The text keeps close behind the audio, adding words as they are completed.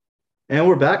And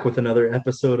we're back with another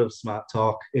episode of Smart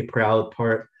Talk, a proud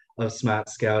part of Smart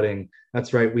Scouting.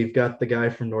 That's right, we've got the guy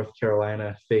from North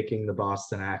Carolina faking the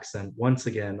Boston accent once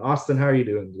again. Austin, how are you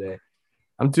doing today?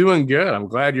 I'm doing good. I'm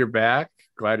glad you're back.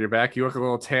 Glad you're back. You look a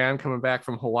little tan coming back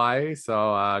from Hawaii. So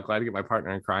glad to get my partner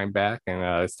in crime back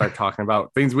and start talking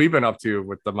about things we've been up to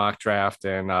with the mock draft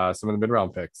and some of the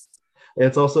mid-round picks.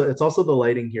 It's also the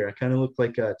lighting here. I kind of look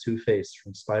like Two-Face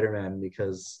from Spider-Man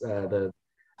because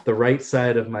the right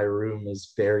side of my room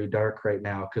is very dark right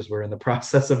now because we're in the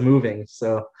process of moving.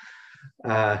 So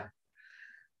uh,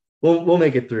 we'll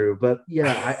make it through. But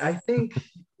yeah, I think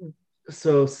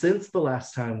so. Since the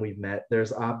last time we met,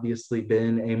 there's obviously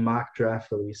been a mock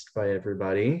draft released by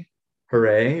everybody.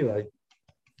 Hooray! Like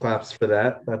claps for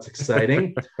that. That's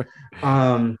exciting.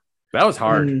 Um, That was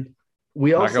hard. and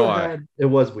we Not gonna also lie. had it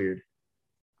was weird.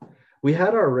 We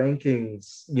had our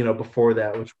rankings, before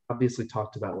that, which we obviously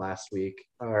talked about last week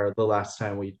or the last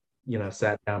time we,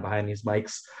 sat down behind these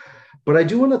mics. But I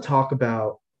do want to talk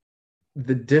about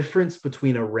the difference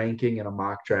between a ranking and a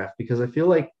mock draft because I feel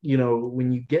like,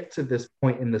 when you get to this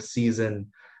point in the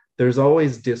season, there's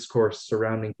always discourse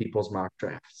surrounding people's mock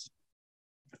drafts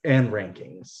and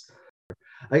rankings.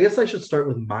 I guess I should start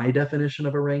with my definition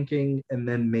of a ranking and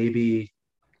then maybe,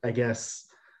 I guess,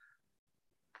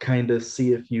 kind of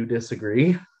see if you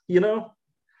disagree, you know?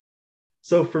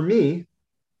 So for me,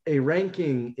 a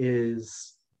ranking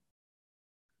is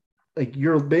like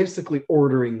you're basically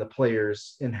ordering the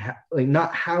players and like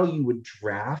not how you would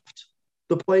draft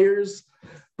the players,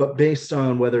 but based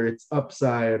on whether it's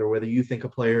upside or whether you think a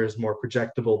player is more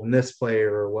projectable than this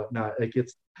player or whatnot. Like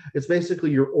it's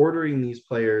basically you're ordering these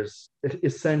players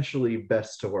essentially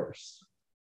best to worst,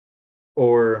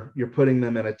 or you're putting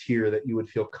them in a tier that you would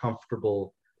feel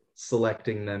comfortable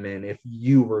selecting them in if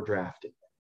you were drafting.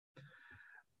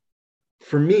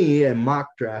 For me, a mock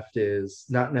draft is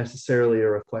not necessarily a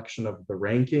reflection of the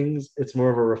rankings. It's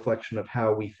more of a reflection of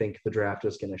how we think the draft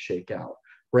is going to shake out.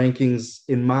 Rankings,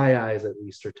 in my eyes at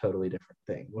least, are totally different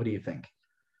thing. What do you think?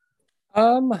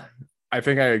 Um, I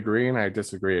think I agree and I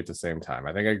disagree at the same time.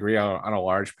 I think I agree on a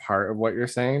large part of what you're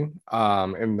saying.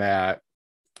 In that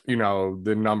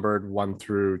the numbered 1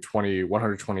 through 20,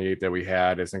 128 that we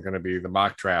had isn't going to be the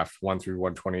mock draft 1 through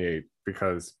 128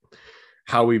 because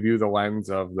how we view the lens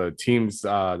of the teams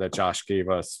that Josh gave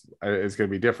us is going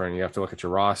to be different. You have to look at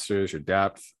your rosters, your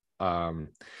depth,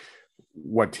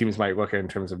 what teams might look at in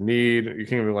terms of need. You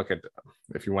can even look at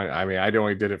if you went. I mean, I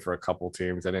only did it for a couple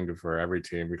teams. I didn't do it for every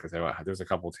team because there's a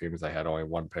couple teams I had only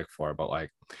one pick for. But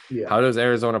like, Yeah. how does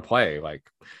Arizona play? Like,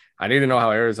 I need to know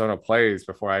how Arizona plays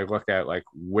before I look at like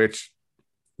which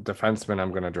defenseman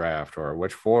I'm going to draft or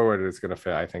which forward is going to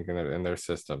fit. I think in their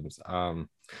systems.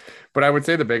 But I would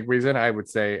say the big reason I would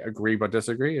say agree but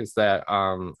disagree is that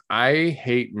I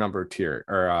hate numbered tier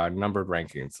or numbered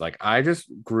rankings. Like I just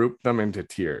group them into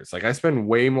tiers. Like I spend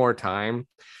way more time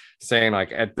saying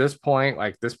like at this point,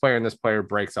 like this player and this player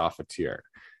breaks off a tier.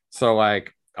 So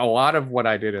like a lot of what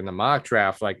I did in the mock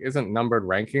draft like isn't numbered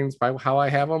rankings by how I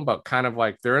have them, but kind of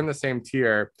like they're in the same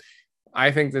tier.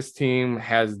 I think this team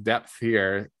has depth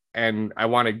here, and I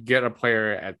want to get a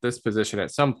player at this position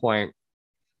at some point.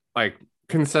 Like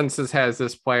consensus has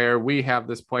this player, we have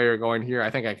this player going here. I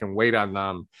think I can wait on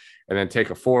them and then take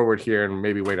a forward here and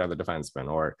maybe wait on the defenseman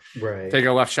or Right. take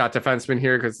a left shot defenseman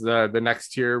here because the next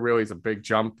tier really is a big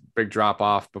jump, big drop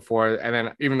off before. And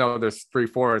then even though there's 3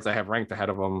 forwards I have ranked ahead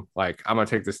of them, like I'm gonna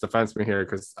take this defenseman here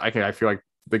because I feel like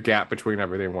the gap between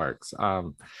everything works.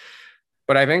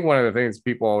 But I think one of the things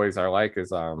people always are like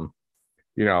is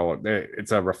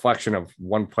it's a reflection of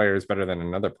one player is better than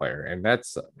another player. And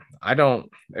that's I don't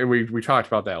we talked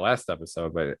about that last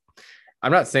episode, but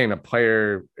I'm not saying a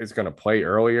player is going to play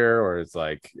earlier or it's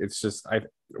like it's just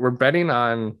we're betting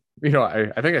on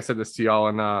I think I said this to y'all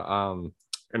in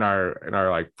our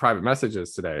like private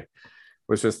messages today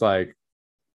was just like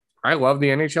I love the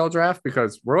NHL draft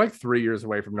because we're like 3 years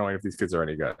away from knowing if these kids are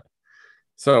any good.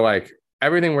 So like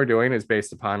everything we're doing is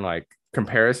based upon like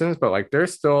comparisons, but like they're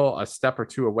still a step or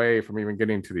two away from even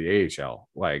getting to the AHL,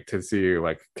 like to see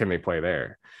like can they play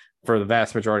there for the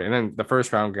vast majority. And then the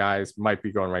first round guys might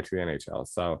be going right to the NHL.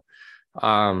 So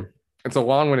it's a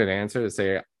long-winded answer to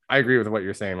say I agree with what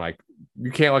you're saying. Like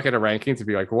you can't look at a ranking to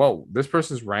be like, whoa, this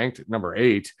person's ranked number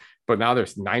 8, but now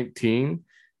there's 19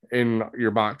 in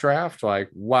your mock draft. Like,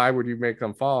 why would you make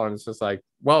them fall? And it's just like,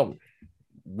 well,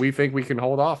 we think we can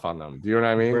hold off on them. Do you know what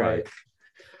I mean? Right. Like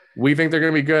we think they're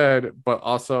going to be good, but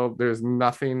also there's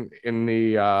nothing in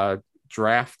the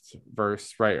draft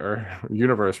verse right or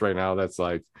universe right now that's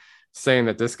like saying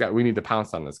that this guy we need to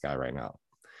pounce on this guy right now.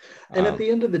 And at the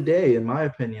end of the day, in my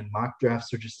opinion, mock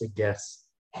drafts are just a guess.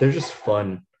 They're just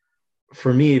fun.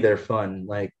 for me, they're fun.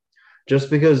 Like just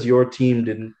because your team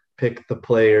didn't pick the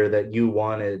player that you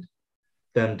wanted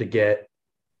them to get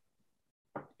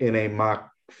in a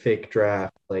mock fake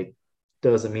draft, like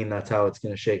doesn't mean that's how it's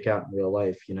going to shake out in real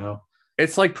life, you know?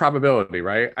 It's like probability,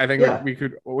 right? I think Yeah. we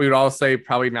would all say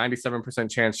probably 97%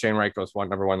 chance Shane Wright goes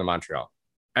number one to Montreal.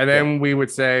 And Yep. then we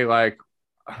would say like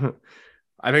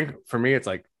I think for me it's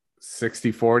like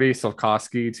 60-40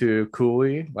 Slafkovsky to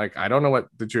Cooley. Like I don't know what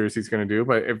the jersey's going to do,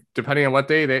 but if depending on what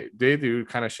they do,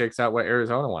 kind of shakes out what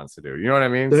Arizona wants to do. You know what I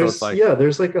mean? So it's There's like, yeah,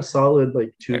 there's like a solid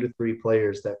like two and, to three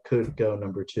players that could go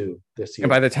number two this and year.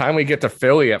 by the time we get to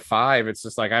Philly at 5, it's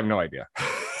just like I have no idea.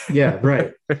 Yeah,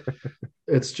 right.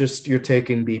 It's just you're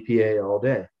taking BPA all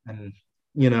day, and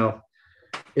you know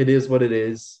it is what it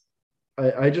is.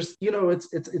 I just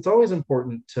it's always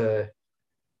important to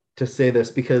say this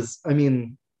because I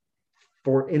mean,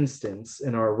 for instance,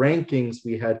 in our rankings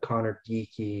we had Connor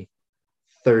Geeky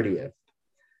 30th,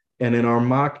 and in our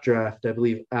mock draft I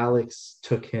believe Alex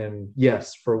took him,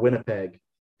 yes, for Winnipeg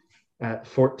at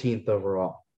 14th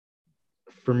overall.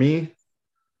 For me,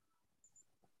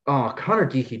 oh, Connor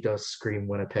Geeky does scream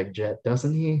Winnipeg Jet,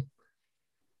 doesn't he?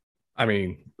 I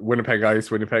mean, Winnipeg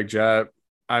Ice, Winnipeg Jet.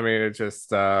 I mean, it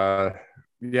just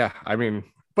yeah, I mean,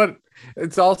 but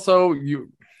it's also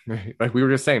you like we were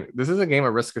just saying, this is a game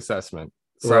of risk assessment.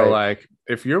 So Right. like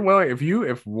if you're willing,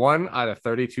 if one out of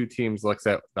 32 teams looks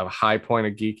at the high point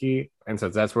of Geeky and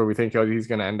says that's where we think he's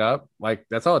gonna end up, like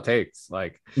that's all it takes.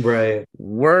 Like Right.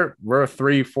 we're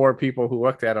 3-4 people who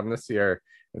looked at him this year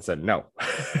and said no.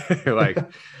 Like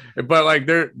but like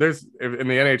there's in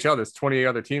the NHL there's 28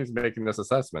 other teams making this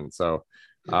assessment. So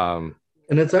And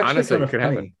it's actually honestly kind it of could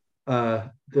happen. funny.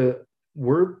 The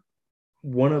We're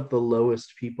one of the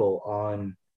lowest people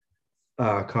on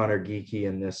Connor Geeky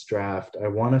in this draft. I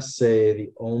want to say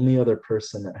the only other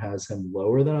person that has him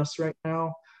lower than us right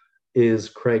now is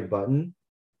Craig Button.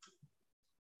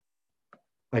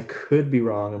 I could be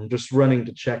wrong. I'm just running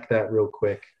to check that real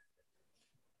quick.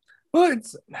 Well,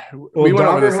 it's Well, we went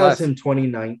over Dauber this has last him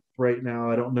 29th right now.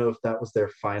 I don't know if that was their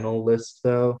final list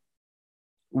though.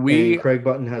 And we Craig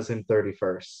Button has him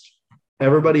 31st.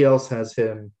 Everybody else has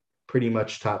him pretty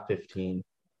much top 15.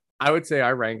 I would say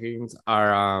our rankings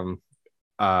are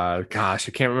gosh,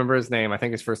 I can't remember his name. I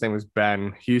think his first name was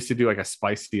Ben. He used to do like a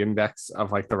spicy index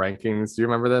of like the rankings. Do you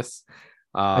remember this?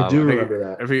 I do I think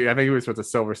remember that. I think he was with the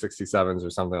Silver 67s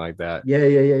or something like that. Yeah,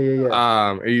 yeah, yeah, yeah,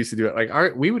 yeah. It used to do it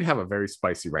like we would have a very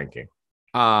spicy ranking.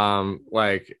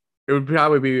 Like it would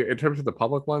probably be in terms of the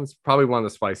public ones, probably one of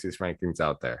the spiciest rankings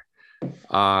out there.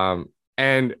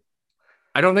 And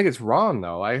I don't think it's wrong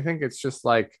though. I think it's just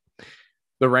like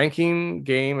the ranking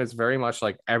game is very much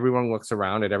like everyone looks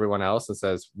around at everyone else and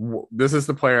says, this is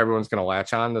the player everyone's going to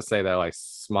latch on to say that like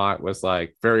Smart was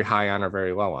like very high on or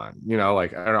very low on, you know,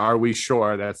 like, are we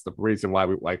sure that's the reason why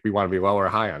we want to be low or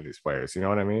high on these players? You know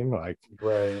what I mean? Like,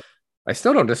 Right. I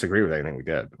still don't disagree with anything we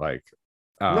did. Like,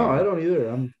 No, I don't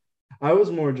either. I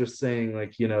was more just saying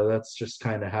like, that's just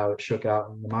kind of how it shook out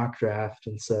in the mock draft.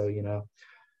 And so,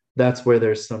 that's where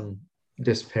there's some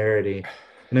disparity.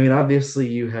 And I mean, obviously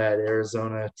you had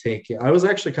Arizona taking, I was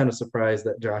actually kind of surprised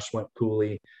that Josh went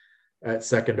Cooley at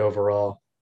second overall.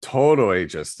 totally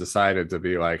just decided to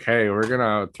be like, hey, we're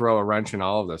gonna throw a wrench in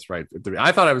all of this, right?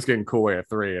 I thought I was getting Cooley at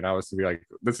 3, and I was to be like,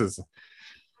 this is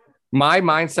my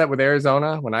mindset with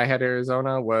Arizona when I had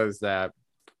Arizona was that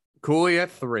Cooley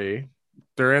at 3.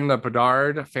 They're in the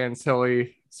Bedard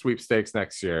Fantilli sweepstakes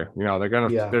next year. You know,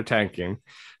 they're tanking.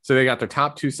 So they got their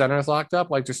top 2 centers locked up.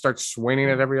 Like just start swinging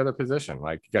at every other position.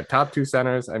 Like you got top 2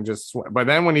 centers and but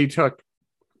then when he took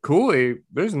Cooley,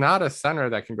 there's not a center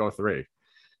that can go 3.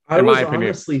 I was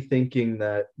honestly thinking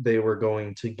that they were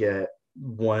going to get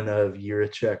one of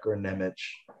Jiricek or Nemec.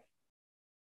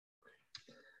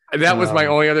 That was my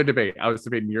only other debate. I was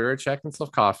debating Jiricek and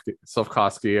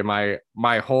Slafkovsky, and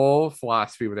my whole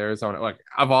philosophy with Arizona, like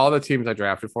of all the teams I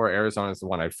drafted for, Arizona is the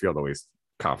one I feel the least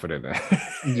confident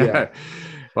in. Yeah.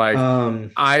 Like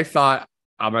I thought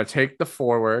I'm gonna take the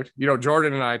forward. You know,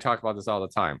 Jordan and I talk about this all the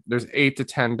time. There's 8 to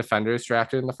 10 defenders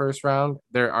drafted in the first round.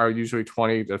 There are usually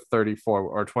 20 to 34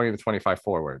 or 20 to 25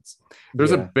 forwards.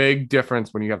 There's a big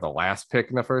difference when you have the last pick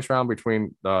in the first round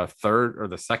between the third or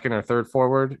the second or third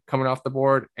forward coming off the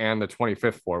board and the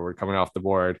 25th forward coming off the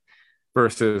board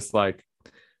versus like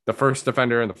the first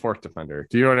defender and the fourth defender.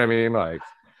 Do you know what I mean? Like,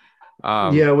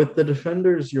 yeah, with the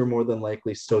defenders, you're more than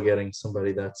likely still getting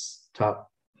somebody that's top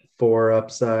 4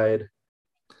 upside.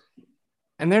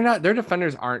 And their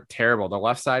defenders aren't terrible. The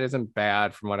left side isn't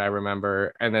bad from what I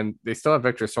remember. And then they still have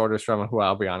Victor Soderstrom, who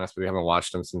I'll be honest with you, haven't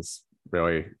watched him since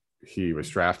really he was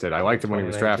drafted. I liked him when he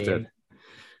was drafted.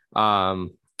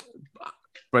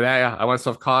 but yeah, I went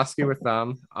Slavkovsky with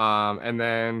them. And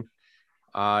then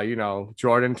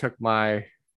Jordan took my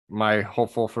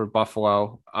hopeful for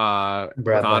Buffalo with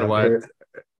Brad Ottawa. Lambert.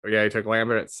 Yeah, he took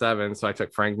Lambert at 7, so I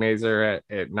took Frank Nazar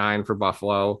at 9 for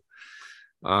Buffalo.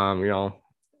 You know,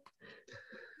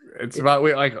 it's about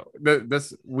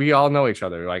we all know each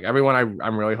other. Like everyone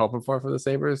I'm really hoping for the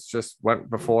Sabres just went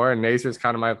before, and Nazar's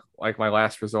kind of my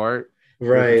last resort.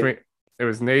 Right. It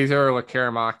was Nazar or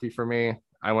Karamaki for me.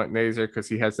 I went Nazar because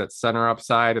he has that center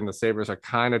upside, and the Sabres are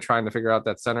kind of trying to figure out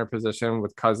that center position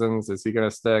with Cousins. Is he going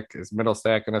to stick? Is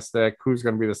Middlestat going to stick? Who's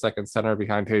going to be the second center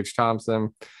behind Tage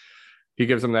Thompson? He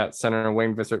gives them that center and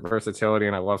wing versatility,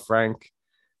 and I love Frank.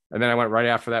 And then I went right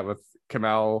after that with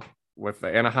Kamel with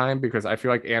Anaheim because I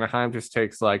feel like Anaheim just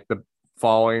takes like the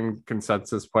falling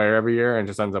consensus player every year and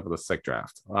just ends up with a sick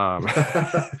draft. Oh,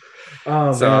 so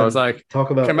man. I was like, talk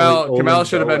about Kamel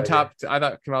should have been top. I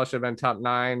thought Kamel should have been top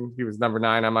 9. He was number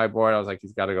 9 on my board. I was like,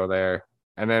 he's got to go there.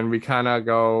 And then we kind of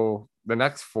go the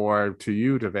next 4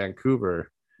 to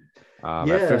Vancouver. At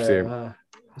 15.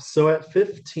 So at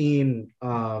 15,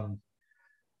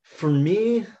 for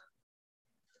me,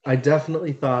 I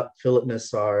definitely thought Philip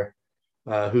Nassar,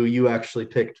 who you actually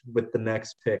picked with the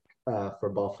next pick for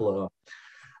Buffalo.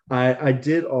 I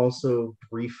did also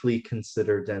briefly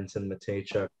consider Denton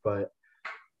Mateychuk, but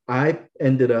I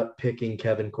ended up picking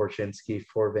Kevin Korchinski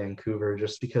for Vancouver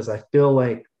just because I feel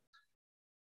like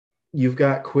you've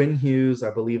got Quinn Hughes,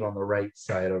 I believe, on the right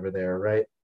side over there, right?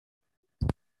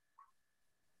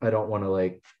 I don't want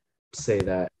to say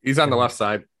that. He's on the left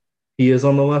side. He is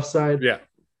on the left side? Yeah.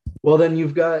 Well, then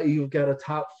you've got a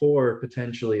top 4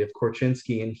 potentially of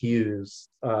Korchinski and Hughes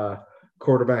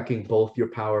quarterbacking both your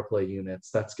power play units.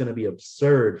 That's going to be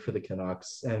absurd for the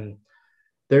Canucks. And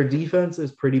their defense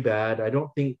is pretty bad. I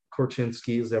don't think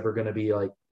Korchinski is ever going to be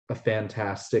like a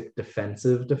fantastic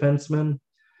defensive defenseman,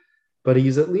 but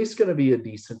he's at least going to be a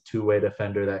decent two-way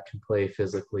defender that can play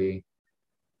physically.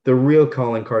 The real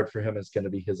calling card for him is going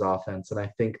to be his offense. And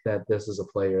I think that this is a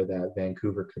player that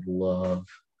Vancouver could love.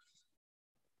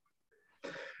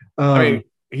 I mean,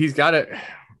 he's got it.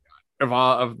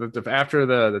 After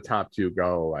the top 2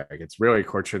 go, like it's really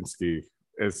Korchinski.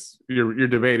 You're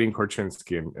debating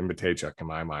Korchinski and Mateychuk in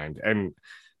my mind, and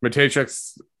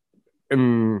Mateychuk's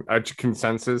in a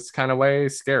consensus kind of way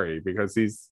scary because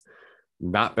he's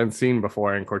not been seen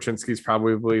before, and Korchinski's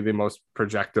probably the most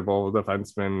projectable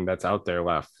defenseman that's out there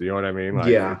left. You know what I mean?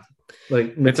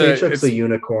 Mateychuk's a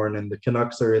unicorn, and the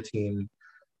Canucks are a team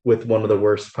with one of the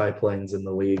worst pipelines in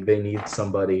the league. They need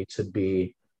somebody to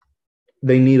be.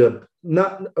 They need they're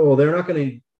not going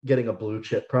to getting a blue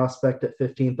chip prospect at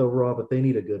 15th overall, but they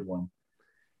need a good one.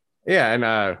 Yeah, and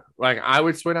I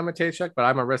would swing on Mateychuk, but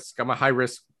I'm a high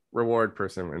risk reward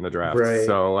person in the draft. Right.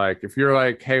 So if you're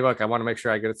like, hey, look, I want to make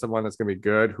sure I get someone that's going to be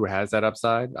good who has that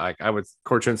upside.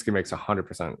 Korchinski makes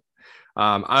 100%.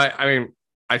 I mean,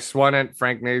 I swung at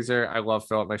Frank Nazar. I love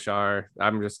Philip Machar.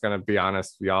 I'm just going to be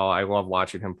honest, y'all. I love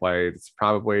watching him play. It's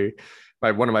probably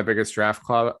one of my biggest draft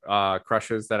club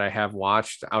crushes that I have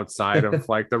watched outside of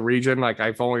the region.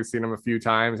 I've only seen him a few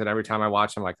times, and every time I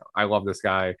watch him, I love this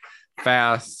guy.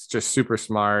 Fast, just super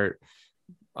smart.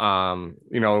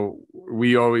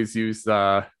 We always use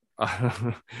the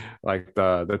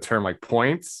the term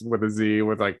points with a Z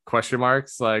with question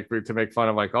marks, to make fun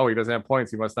of oh, he doesn't have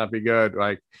points, he must not be good.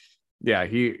 Yeah,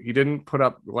 he didn't put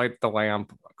up light the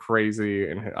lamp crazy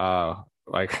and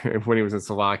when he was in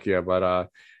Slovakia, but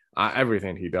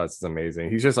everything he does is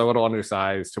amazing. He's just a little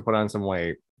undersized to put on some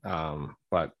weight.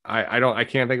 But I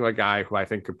can't think of a guy who I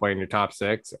think could play in your top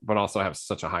 6, but also have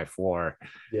such a high floor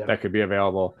that could be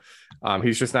available.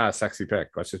 He's just not a sexy pick.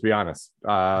 Let's just be honest.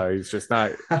 He's just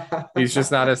not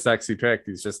a sexy pick.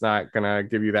 He's just not gonna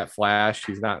give you that flash.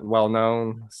 He's not well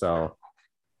known. So,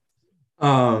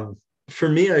 for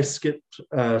me, I skipped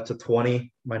to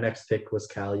 20. My next pick was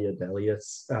Kalia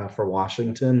Delius for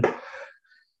Washington.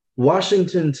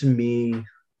 Washington, to me,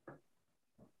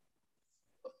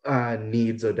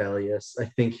 needs Odelius. I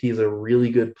think he's a really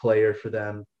good player for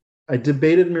them. I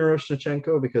debated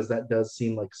Miroshnichenko because that does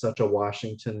seem like such a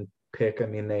Washington pick. I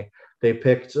mean, they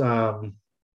picked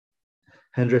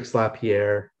Hendrix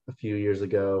Lapierre a few years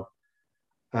ago.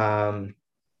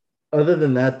 Other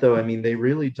than that, though, I mean, they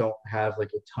really don't have a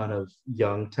ton of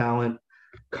young talent.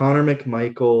 Connor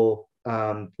McMichael,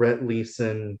 Brett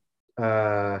Leeson,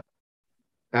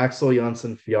 Axel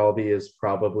Janssen-Fjallby is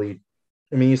probably,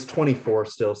 I mean, he's 24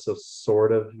 still, so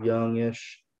sort of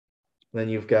youngish. Then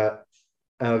you've got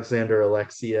Alexander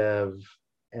Alexiev,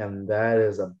 and that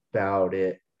is about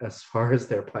it as far as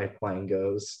their pipeline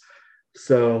goes.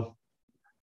 So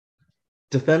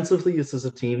defensively, this is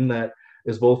a team that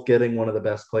is both getting one of the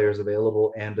best players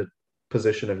available and a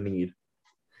position of need.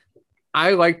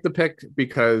 I like the pick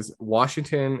because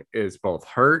Washington is both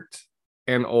hurt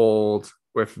and old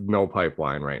with no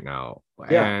pipeline right now.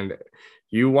 Yeah. And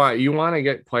you want to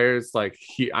get players like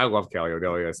I love Kelly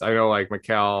Odelius. I know like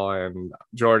Mikal and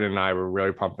Jordan and I were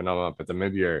really pumping him up at the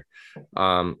mid-year.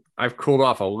 I've cooled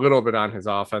off a little bit on his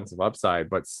offensive upside,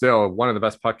 but still one of the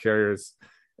best puck carriers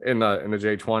in the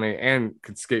J20 and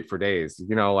could skate for days.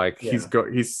 Like he's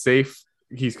safe.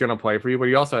 He's gonna play for you, but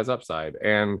he also has upside.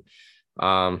 And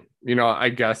I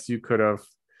guess you could have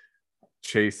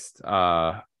chased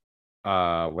Pavel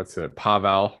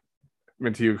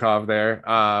Mintyukov there.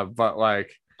 But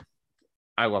like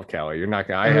I love Kelly. You're not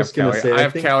gonna I have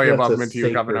Kelly above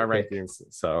Mintyukov in our rankings.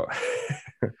 So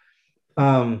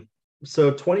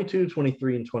so 22,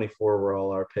 23, and 24 were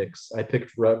all our picks. I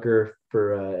picked Rutger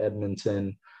for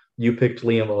Edmonton. You picked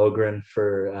Liam Ogren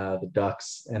for the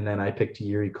Ducks, and then I picked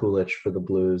Yuri Kulich for the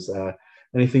Blues.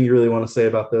 Anything you really want to say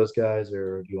about those guys,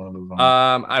 or do you want to move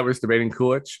on? I was debating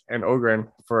Kulich and Ogren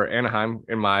for Anaheim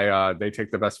in my they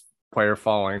take the best player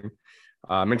falling.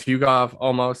 Mintyukov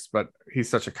almost, but he's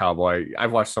such a cowboy.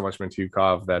 I've watched so much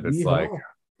Mintyukov that it's like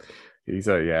he's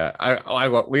I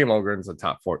Liam Ogren's a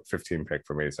top 15 pick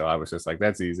for me. So I was just like,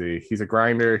 that's easy. He's a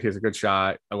grinder. He has a good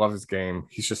shot. I love his game.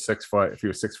 He's just 6 foot. If he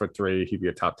was 6'3", he'd be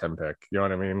a top 10 pick. You know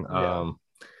what I mean? Yeah.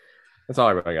 That's all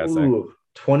I really got to say.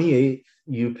 28th,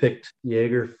 you picked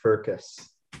Jaeger Furcus.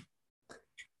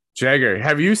 Jagger,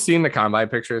 have you seen the combine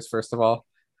pictures, first of all?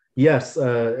 Yes.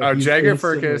 Jagger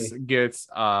Furcus gets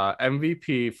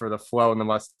MVP for the flow and the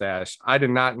mustache. I did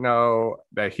not know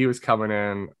that he was coming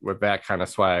in with that kind of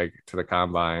swag to the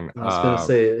combine. I was going to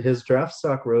say his draft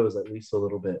stock rose at least a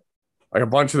little bit. Like a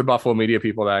bunch of the Buffalo media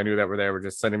people that I knew that were there were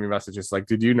just sending me messages like,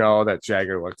 did you know that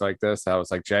Jagger looked like this? I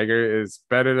was like, Jagger is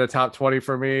better than top 20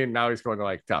 for me. Now he's going to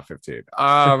like top 15.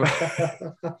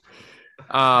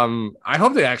 I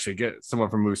hope they actually get someone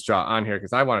from Moose Jaw on here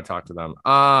because I want to talk to them.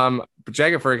 But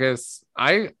Jagger Furcus,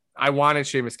 I wanted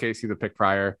Seamus Casey the pick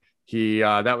prior. He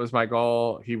that was my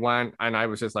goal. He went, and I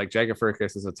was just like, Jagger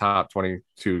Furcus is a top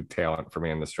 22 talent for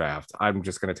me in this draft. I'm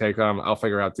just gonna take him. I'll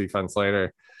figure out defense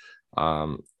later.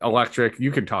 Electric,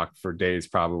 you can talk for days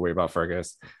probably about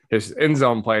Furcus. His in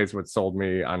zone plays what sold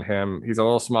me on him. He's a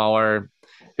little smaller.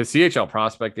 His CHL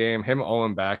prospect game, him,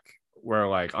 Owen Beck were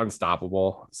like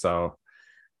unstoppable. So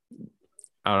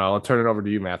I don't know. I'll turn it over to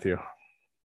you, Matthew.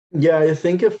 Yeah, I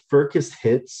think if Furcus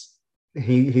hits,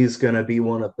 he's going to be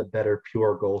one of the better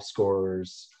pure goal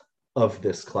scorers of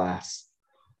this class.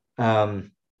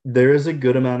 There is a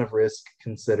good amount of risk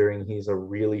considering he's a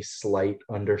really slight,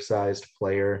 undersized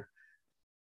player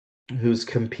whose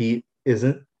compete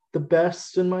isn't the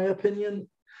best, in my opinion.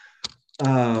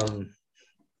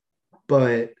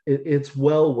 But it's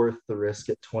well worth the risk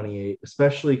at 28,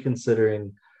 especially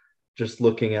considering just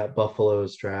looking at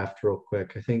Buffalo's draft real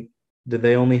quick. I think, did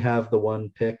they only have the one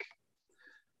pick?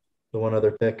 The one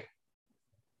other pick?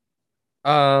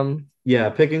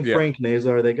 Picking Frank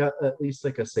Nazar. They got at least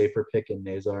like a safer pick in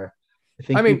Nazar.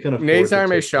 I mean, Nazar,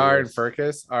 Machar, and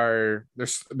Furcus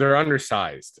they're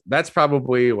undersized. That's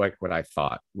probably like what I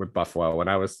thought with Buffalo when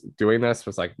I was doing this,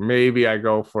 was like maybe I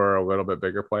go for a little bit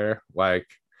bigger player, but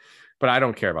I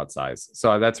don't care about size.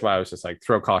 So that's why I was just like,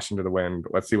 throw caution to the wind.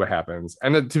 Let's see what happens.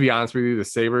 And then, to be honest with you, the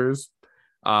Sabres,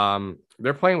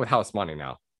 they're playing with house money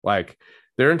now. Like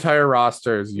their entire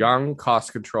roster is young,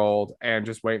 cost controlled, and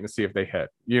just waiting to see if they hit.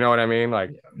 You know what I mean?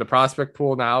 Like the prospect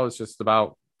pool now is just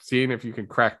about seeing if you can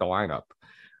crack the lineup.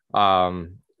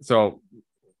 So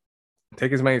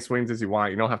take as many swings as you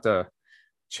want. You don't have to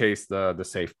chase the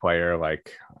safe player.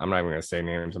 Like, I'm not even going to say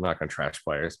names. I'm not going to trash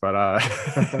players, but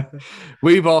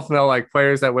we both know like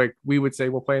players that we would say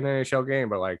will play an NHL game,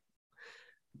 but like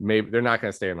maybe they're not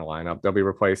going to stay in the lineup. They'll be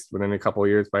replaced within a couple of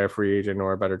years by a free agent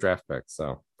or a better draft pick.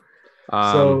 So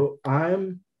I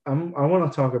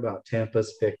want to talk about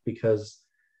Tampa's pick because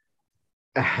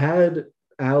had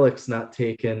Alex not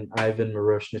taken Ivan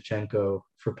Miroshnichenko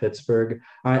for Pittsburgh,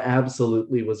 I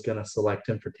absolutely was going to select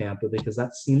him for Tampa because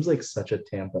that seems like such a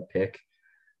Tampa pick.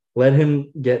 Let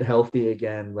him get healthy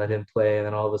again, let him play, and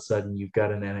then all of a sudden you've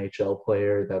got an NHL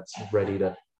player that's ready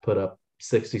to put up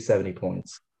 60, 70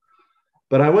 points.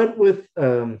 But I went with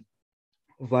Vladimir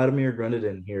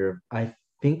Grundidin here. I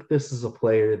think this is a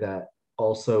player that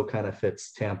also kind of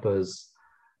fits Tampa's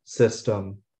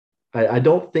system. I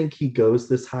don't think he goes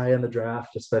this high in the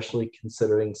draft, especially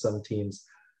considering some teams'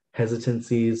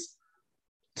 hesitancies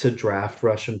to draft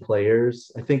Russian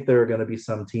players. I think there are going to be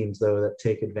some teams, though, that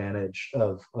take advantage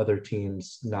of other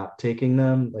teams not taking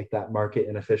them, like that market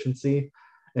inefficiency,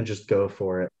 and just go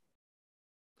for it.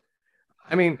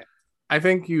 I mean, I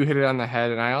think you hit it on the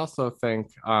head, and I also think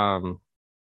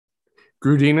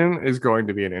Grudinin is going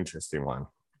to be an interesting one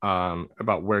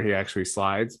about where he actually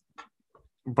slides.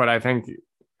 But I think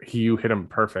you hit him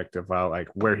perfect about like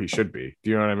where he should be.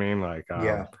 Do you know what I mean? Like,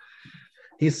 Yeah.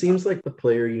 He seems like the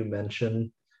player you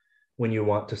mention when you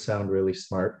want to sound really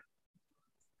smart.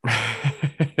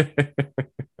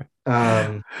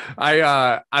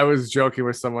 I was joking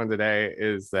with someone today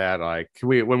is that like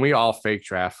when we all fake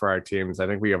draft for our teams, I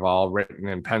think we have all written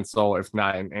in pencil, if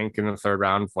not in ink, in the third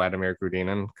round, Vladimir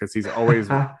Grudinin, because he's always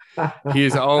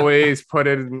put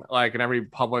in like in every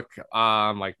public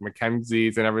like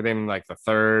Mackenzie's and everything like the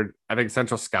third. I think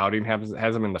Central Scouting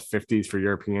has him in the 50s for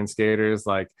European skaters.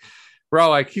 Like, bro,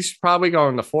 like he should probably go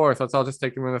in the fourth. Let's all just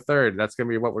take him in the third. That's gonna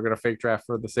be what we're gonna fake draft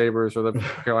for the Sabres or the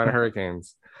Carolina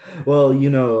Hurricanes. Well,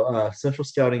 Central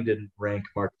Scouting didn't rank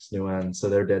Marcus Nguyen, so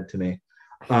they're dead to me.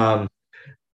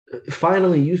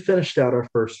 Finally, you finished out our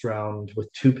first round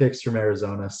with 2 picks from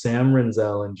Arizona, Sam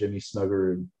Renzel and Jimmy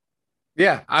Snuggerud.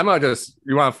 Yeah, I'm gonna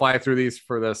you want to fly through these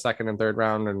for the second and third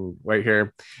round and wait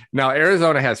here. Now,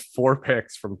 Arizona has 4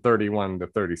 picks from 31 to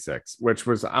 36, which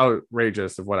was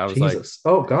outrageous of what I was Jesus.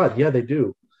 Like. Oh God, yeah, they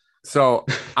do. So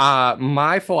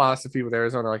my philosophy with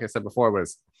Arizona, like I said before,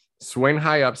 was swing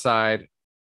high upside.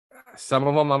 Some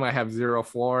of them I'm gonna have 0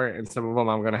 floor, and some of them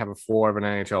I'm gonna have a floor of an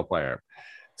NHL player.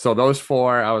 So those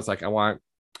 4, I was like, I want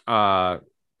a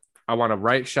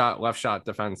right shot, left shot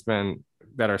defenseman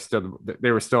that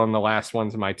were still in the last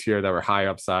ones in my tier that were high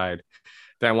upside.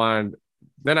 Then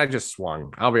I just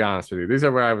swung. I'll be honest with you. These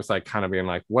are where I was like kind of being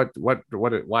like, why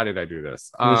did I do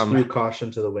this? Just threw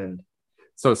caution to the wind.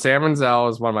 So Sam Renzel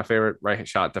is one of my favorite right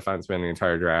shot defensemen in the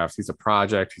entire draft. He's a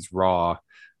project. He's raw.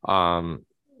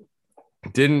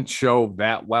 Didn't show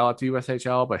that well at the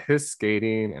USHL, but his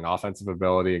skating and offensive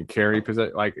ability and carry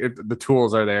position, the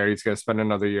tools are there. He's going to spend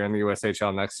another year in the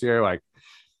USHL next year. Like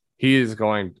he's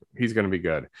going to be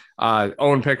good.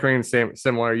 Owen Pickering,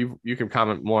 similar. You can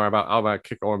comment more about. I'm going to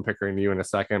kick Owen Pickering to you in a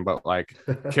second, but like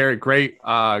carry great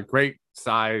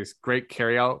size, great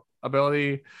carry out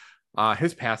ability.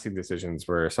 His passing decisions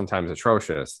were sometimes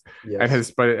atrocious,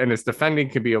 yes. and his defending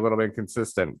can be a little bit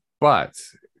inconsistent, but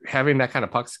having that kind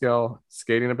of puck skill,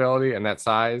 skating ability, and that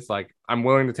size, like I'm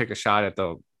willing to take a shot at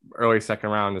the early second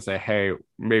round to say, hey,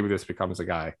 maybe this becomes a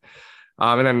guy.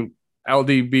 And then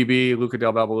LDBB, Luca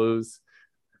Del Belbaluz.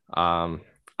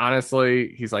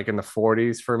 Honestly, he's like in the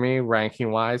 40s for me,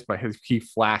 ranking wise, but he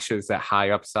flashes that high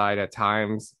upside at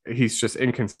times. He's just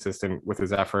inconsistent with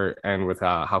his effort and with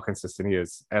how consistent he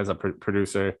is as a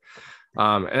producer.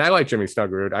 And I like Jimmy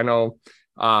Snuggerud. I know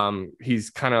he's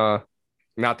kind of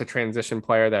not the transition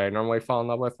player that I normally fall in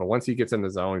love with, but once he gets in the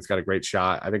zone, he's got a great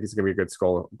shot. I think he's going to be a good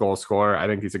goal scorer. I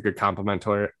think he's a good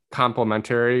complementary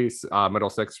middle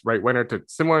six right winger,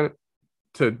 similar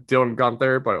to Dylan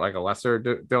Gunther, but like a lesser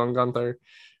Dylan Gunther.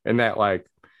 And that like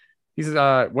he's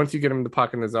once you get him the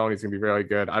puck in the zone, he's going to be really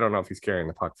good. I don't know if he's carrying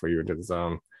the puck for you into the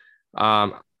zone.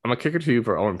 I'm gonna kick it to you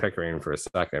for Owen Pickering for a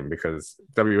second because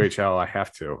WHL I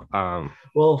have to.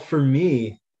 Well, for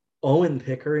me, Owen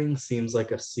Pickering seems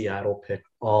like a Seattle pick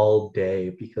all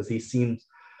day because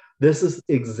this is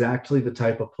exactly the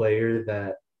type of player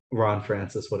that Ron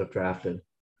Francis would have drafted.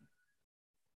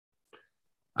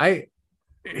 A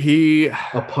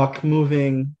puck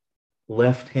moving,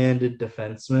 left-handed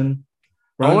defenseman.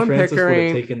 Owen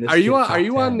Pickering. Are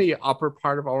you on the upper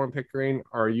part of Owen Pickering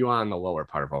or are you on the lower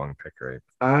part of Owen Pickering?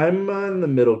 I'm on the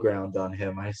middle ground on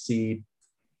him. I see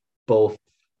both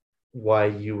why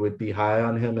you would be high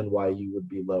on him and why you would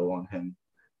be low on him.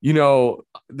 You know,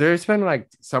 there's been like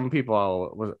some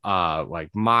people like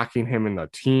mocking him in the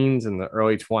teens and the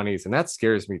early 20s, and that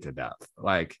scares me to death.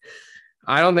 Like,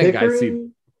 I don't think Pickering, I see.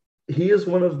 He is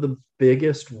one of the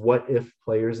biggest what if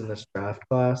players in this draft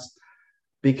class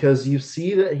because you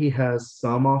see that he has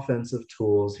some offensive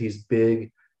tools. He's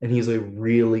big and he's a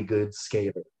really good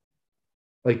skater.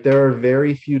 Like, there are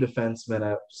very few defensemen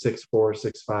at 6'4",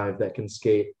 6'5" that can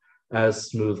skate as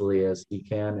smoothly as he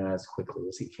can and as quickly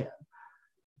as he can.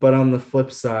 But on the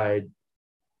flip side,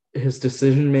 his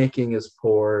decision-making is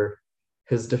poor.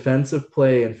 His defensive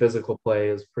play and physical play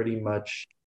is pretty much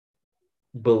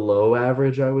below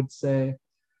average, I would say.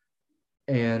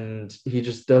 And he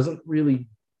just doesn't really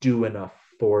do enough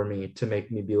for me to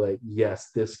make me be like,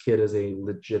 yes, this kid is a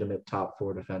legitimate top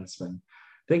 4 defenseman.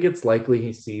 I think it's likely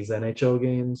he sees NHL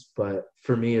games, but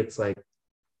for me, it's like,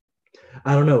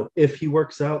 I don't know. If he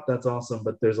works out, that's awesome,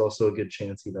 but there's also a good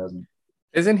chance he doesn't.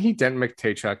 Isn't he Dent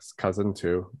McTaychuk's cousin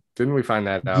too? Didn't we find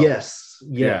that out? Yes.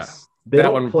 Yeah. They that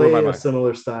don't one play a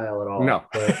similar style at all. No,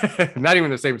 but... not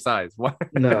even the same size.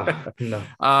 No.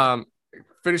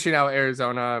 finishing out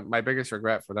Arizona, my biggest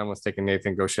regret for them was taking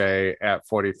Nathan Gaucher at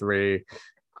 43.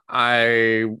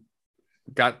 I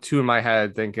got two in my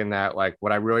head thinking that like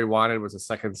what I really wanted was a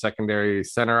secondary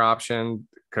center option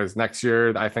because next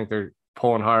year I think they're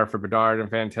pulling hard for Bedard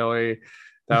and Fantilli.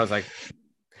 That was like,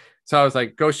 so I was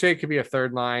like, Gaucher could be a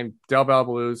third line. Del Bell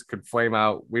Blues could flame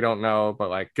out. We don't know, but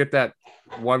like get that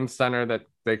one center that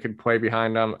they could play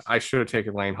behind them. I should have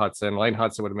taken Lane Hudson. Lane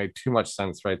Hudson would have made too much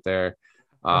sense right there.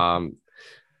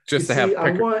 Just to have.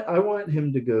 I want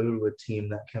him to go to a team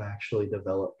that can actually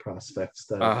develop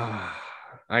prospects.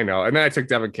 I know. And then I took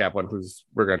Devin Kaplan, who's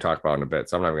we're going to talk about in a bit.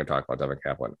 So I'm not even going to talk about Devin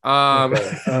Kaplan.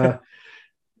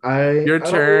 Your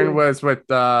turn was with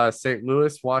St.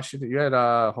 Louis, Washington. You had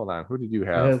hold on, who did you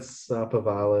have? I had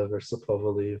Sapovaliv or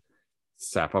Sapovaliv.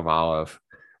 Sapovaliv.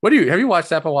 Have you watched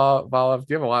Sapovaliv?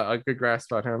 Do you have a good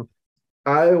grasp on him?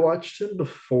 I watched him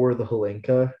before the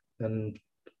Hlinka and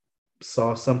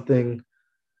saw something.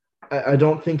 I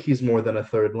don't think he's more than a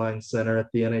third line center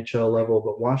at the NHL level,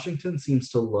 but Washington seems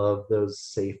to love those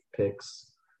safe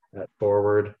picks at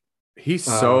forward. He's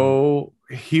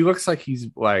he looks like he's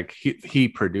like he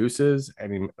produces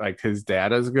and like his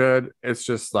data's good. It's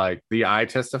just like the eye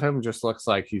test of him just looks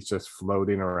like he's just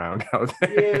floating around out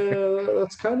there. Yeah,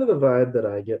 that's kind of the vibe that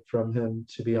I get from him,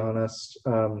 to be honest.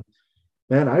 Man,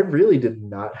 I really did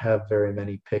not have very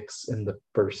many picks in the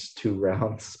first two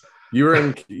rounds. You were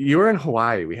in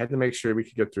Hawaii. We had to make sure we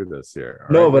could get through this here.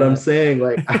 No, right? But I'm saying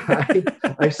like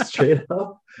I straight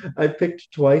up I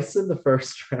picked twice in the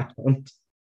first round.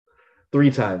 Three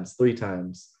times.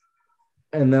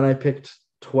 And then I picked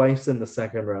twice in the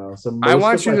second round. So I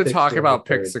want you to talk about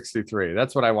pick 63.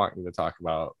 That's what I want you to talk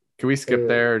about. Can we skip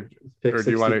there? Pick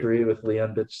 63 with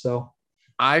Leon Bitchsell.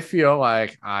 I feel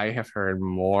like I have heard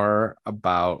more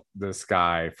about this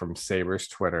guy from Sabres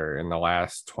Twitter in the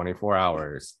last 24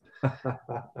 hours.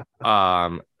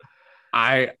 I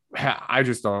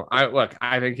just don't.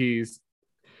 I think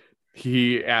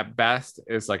he at best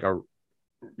is like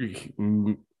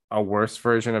a worse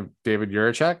version of David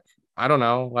Jiricek. I don't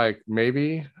know. Like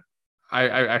maybe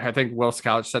I think Will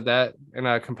Scout said that in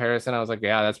a comparison. I was like,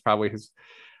 yeah, that's probably his.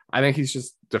 I think he's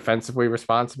just defensively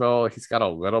responsible. He's got a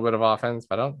little bit of offense,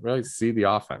 but I don't really see the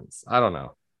offense. I don't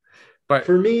know. But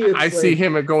for me, I see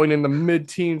him going in the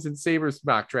mid-teens in Sabres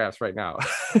mock drafts right now.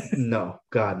 No,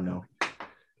 God, no.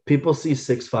 People see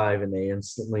 6'5" and they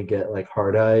instantly get like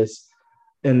hard eyes.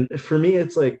 And for me,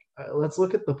 it's like, let's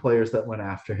look at the players that went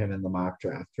after him in the mock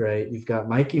draft, right? You've got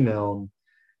Mikey Milne,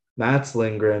 Mats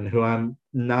Lindgren, who I'm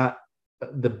not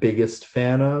the biggest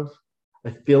fan of. I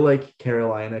feel like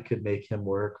Carolina could make him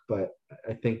work, but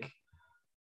I think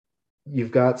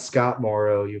you've got Scott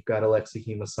Morrow, you've got Alexei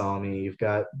Kimasami, you've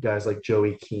got guys like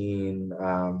Joey Keane.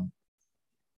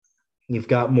 You've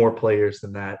got more players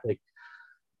than that. Like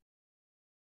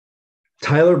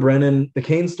Tyler Brennan, the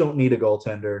Canes don't need a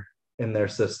goaltender in their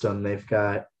system. They've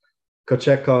got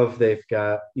Kochetkov, they've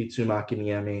got Itsu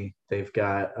Makiniemi, they've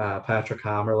got Patrick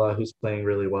Hamerla, who's playing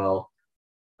really well.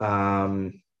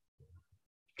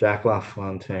 Jack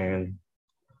LaFontaine.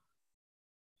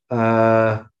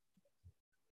 But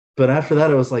after that,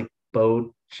 it was like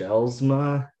Bo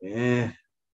Jelsma. And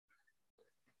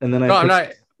then I'm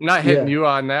not hitting you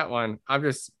on that one. I'm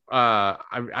just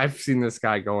I've seen this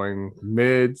guy going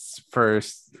mids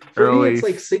first. For early. Me, it's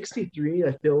like 63.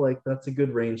 I feel like that's a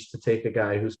good range to take a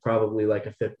guy who's probably like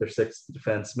a fifth or sixth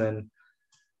defenseman.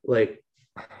 Like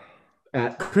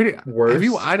at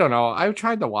worst. I don't know. I've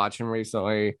tried to watch him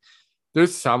recently.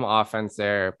 There's some offense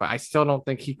there, but I still don't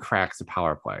think he cracks the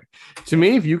power play. To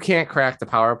me, if you can't crack the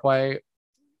power play,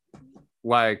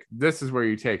 like this is where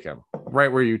you take him,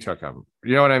 right where you took him.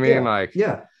 You know what I mean?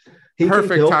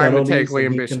 Perfect time to take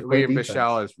Liam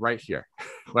Bichsel is right here.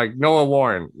 Like Noah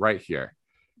Warren right here.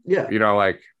 Yeah. You know,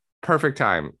 like perfect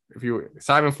time.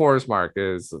 Simon Forsmark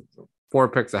is 4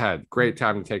 picks ahead. Great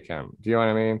time to take him. Do you know what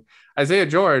I mean? Isaiah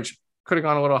George could have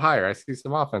gone a little higher. I see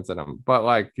some offense in him, but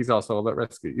like he's also a little bit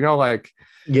risky. You know, like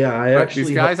these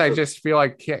guys I just feel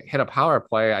like can't hit a power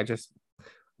play. I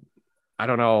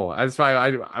don't know. That's why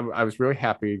I was really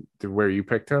happy to where you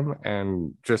picked him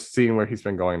and just seeing where he's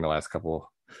been going the last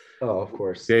couple. Oh, of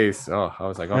course. Days. Oh, I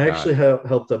was like, I actually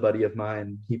helped a buddy of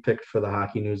mine. He picked for the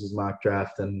Hockey News' mock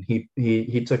draft, and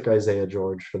he took Isaiah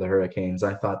George for the Hurricanes.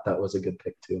 I thought that was a good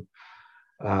pick too.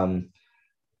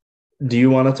 Do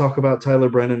you want to talk about Tyler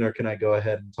Brennan, or can I go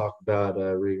ahead and talk about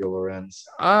Riga Lorenz?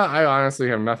 I honestly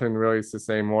have nothing really to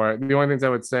say more. The only things I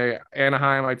would say,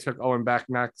 Anaheim, I took Owen Beck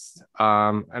next.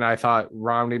 And I thought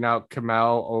rounding out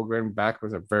Kamel, Ogren, Beck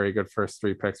was a very good first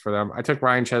 3 picks for them. I took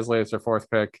Ryan Chesley as their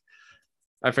 4th pick.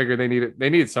 I figured they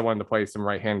needed someone to play some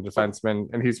right-handed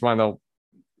defenseman, and he's one of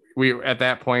we at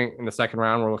that point in the second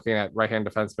round, we're looking at right-hand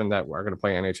defensemen that are going to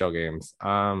play NHL games.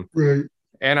 Right.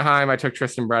 Anaheim, I took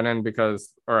Tristan Brennan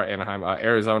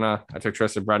Arizona, I took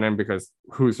Tristan Brennan because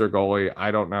who's their goalie?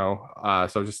 I don't know.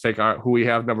 So just take who we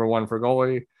have number one for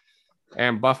goalie.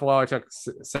 And Buffalo, I took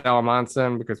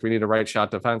Salamonson because we need a right shot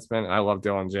defenseman. And I love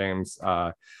Dylan James,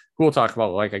 who we'll talk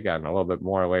about again a little bit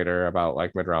more later about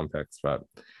mid round picks. But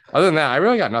other than that, I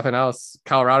really got nothing else.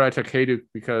 Colorado, I took Hayduk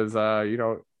because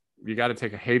you got to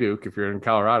take a Hayduk if you're in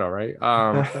Colorado, right?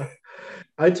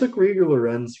 I took Rieger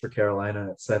Lorenz for Carolina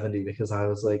at 70 because I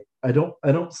was like, I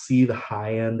don't see the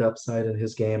high end upside in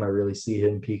his game. I really see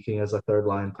him peaking as a third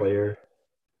line player.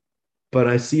 But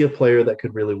I see a player that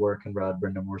could really work in Rod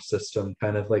Brindamore's system,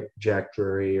 kind of like Jack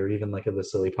Drury or even like a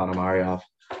Vasily Ponomaryov.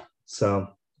 So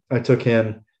I took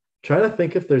him. Try to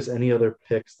think if there's any other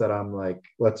picks that I'm like,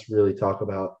 let's really talk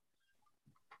about.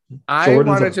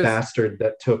 Jordan's a bastard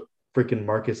that took freaking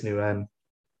Marcus Nguyen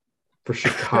for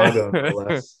Chicago, no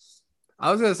less.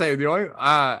 I was gonna say the only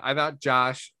I thought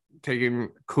Josh taking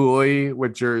Cooley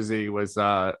with Jersey was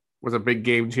a big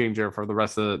game changer for the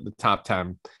rest of the top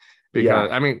 10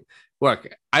 because I mean, look,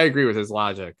 I agree with his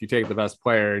logic. You take the best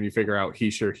player and you figure out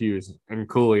Hischier, Hughes, and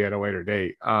Cooley at a later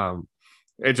date.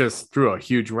 It just threw a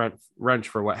huge wrench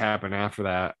for what happened after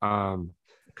that. I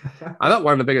thought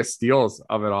one of the biggest steals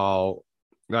of it all,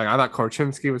 I thought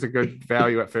Korchinski was a good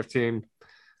value at 15.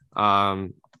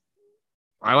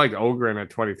 I liked Ogren at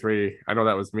 23. I know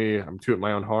that was me. I'm tooting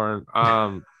my own horn.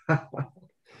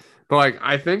 But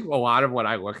I think a lot of what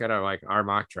I look at are our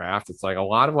mock draft. It's a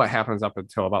lot of what happens up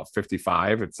until about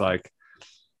 55. It's a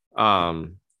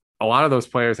lot of those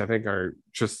players I think are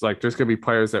just there's going to be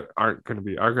players that aren't going to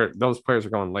be those players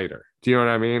are going later. Do you know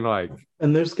what I mean?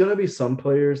 And there's going to be some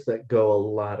players that go a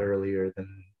lot earlier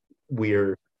than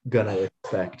we're going to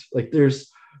expect.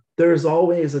 There's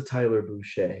always a Tyler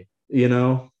Boucher,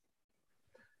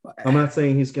 I'm not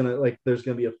saying he's gonna there's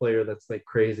gonna be a player that's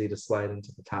crazy to slide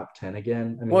into the top 10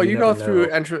 again. I mean, well, you go through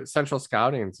central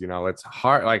scoutings, it's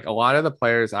hard. A lot of the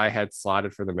players I had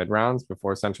slotted for the mid rounds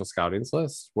before central scoutings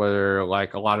list were a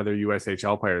lot of their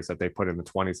USHL players that they put in the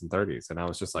 20s and 30s, and I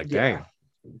was just dang,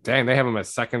 they have them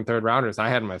as second, third rounders. I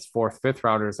had them as fourth, fifth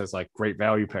rounders as great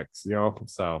value picks,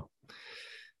 So,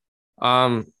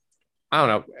 I don't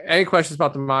know. Any questions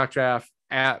about the mock draft?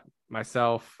 At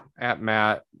myself, at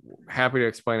Matt, happy to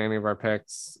explain any of our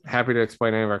picks, happy to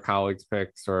explain any of our colleagues'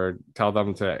 picks or tell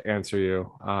them to answer you.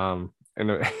 And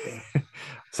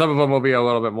some of them will be a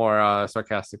little bit more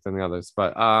sarcastic than the others,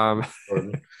 but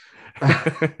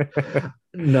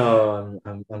no,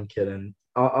 I'm kidding.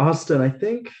 Austin, I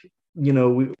think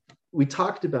we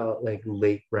talked about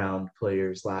late round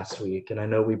players last week, and I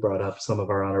know we brought up some of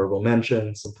our honorable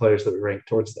mentions, some players that we ranked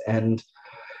towards the end.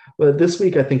 But this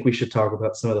week, I think we should talk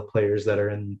about some of the players that are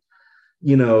in,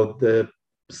 the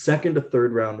second to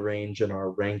third round range in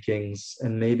our rankings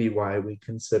and maybe why we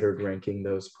considered ranking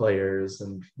those players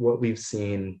and what we've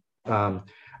seen. I'm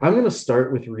going to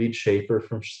start with Reed Schaefer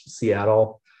from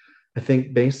Seattle. I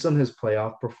think based on his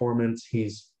playoff performance,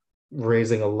 he's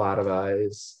raising a lot of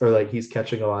eyes or he's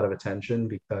catching a lot of attention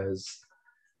because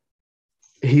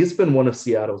he's been one of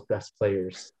Seattle's best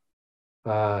players.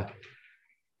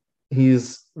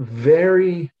 He's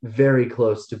very, very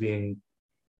close to being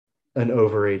an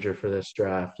overager for this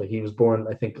draft. He was born,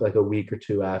 I think, a week or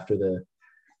two after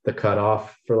the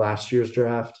cutoff for last year's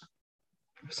draft.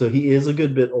 So he is a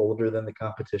good bit older than the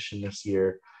competition this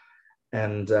year.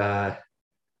 And,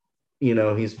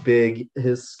 he's big.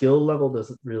 His skill level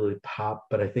doesn't really pop,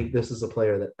 but I think this is a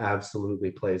player that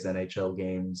absolutely plays NHL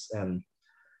games. And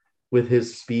with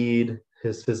his speed,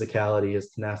 his physicality,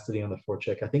 his tenacity on the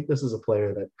forecheck, I think this is a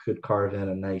player that could carve in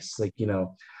a nice,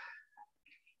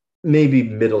 maybe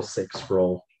middle six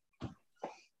role.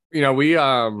 We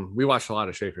watched a lot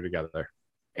of Schaefer together.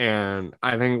 And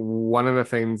I think one of the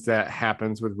things that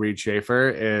happens with Reed Schaefer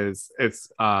is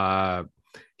it's all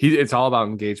about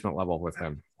engagement level with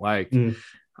him.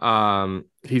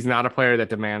 He's not a player that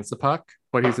demands the puck,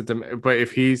 but but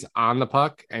if he's on the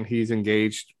puck and he's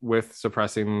engaged with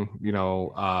suppressing,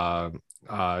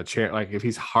 if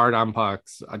he's hard on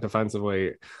pucks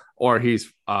defensively, or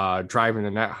he's driving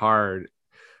the net hard,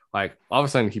 all of a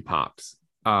sudden he pops.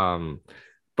 But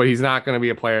he's not going to be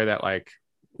a player that I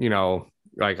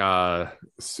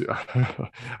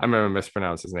remember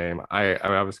mispronounced his name.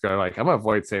 I was going I'm gonna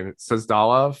avoid saying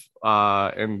Suzdalov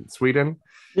in Sweden.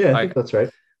 Yeah, I think that's right.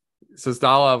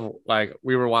 Suzdalov, I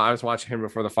was watching him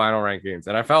before the final rankings,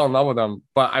 and I fell in love with him.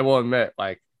 But I will admit,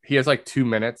 he has 2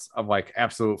 minutes of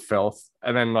absolute filth,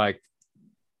 and then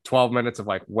 12 minutes of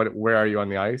where are you on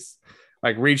the ice?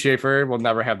 Like Reed Schaefer will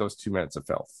never have those 2 minutes of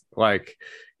filth. Like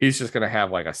he's just gonna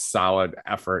have like a solid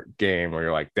effort game where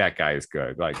you're like, that guy is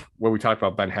good. Like when we talked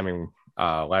about Ben Hemming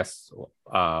last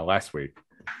week.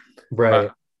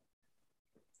 Right.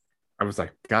 I was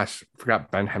like, gosh, I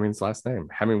forgot Ben Hemming's last name.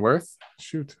 Hemmingworth?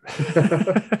 Shoot.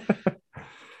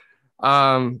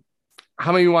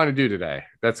 How many you want to do today?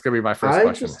 That's gonna be my first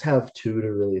question. I just have two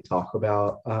to really talk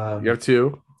about. You have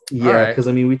two? Yeah, because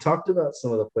I mean, we talked about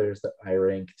some of the players that I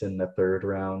ranked in the third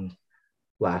round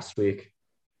last week.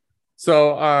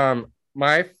 So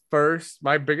my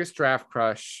biggest draft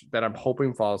crush that I'm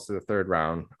hoping falls to the third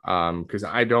round, because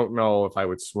I don't know if I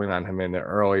would swing on him in the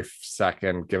early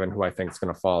second, given who I think is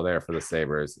going to fall there for the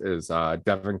Sabres, is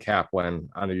Devin Kaplan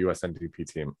on the US NDP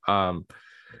team.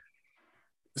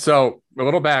 So a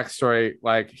little backstory,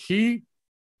 like he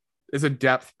is a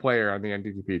depth player on the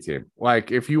NDP team.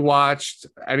 Like if you watched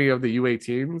any of the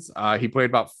U18s, he played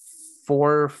about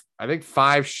 5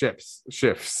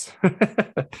 shifts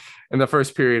in the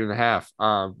first period and a half.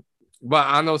 But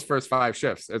on those first 5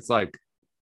 shifts, it's like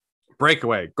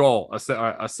breakaway, goal,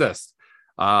 assist,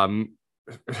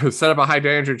 set up a high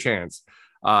danger chance,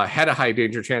 had a high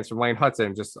danger chance from Lane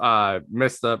Hutson, just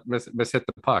miss hit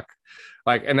the puck.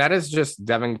 Like, and that is just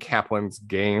Devin Kaplan's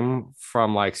game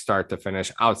from like start to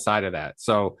finish outside of that.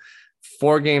 So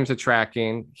 4 games of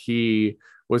tracking, he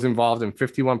was involved in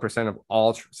 51% of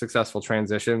all successful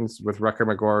transitions with Rutger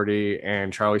McGroarty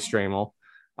and Charlie Stramel.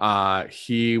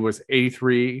 He was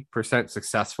 83%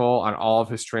 successful on all of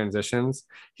his transitions.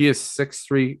 He is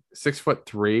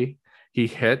 6'3". He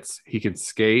hits, he can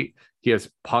skate, he has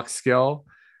puck skill.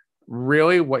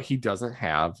 Really, what he doesn't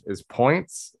have is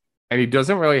points, and he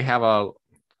doesn't really have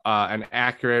an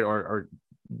accurate or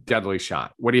deadly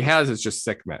shot. What he has is just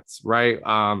sick mitts, right?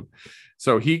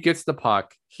 So he gets the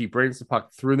puck, he brings the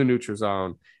puck through the neutral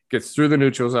zone, gets through the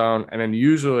neutral zone, and then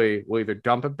usually will either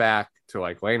dump it back to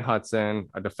like Lane Hutson,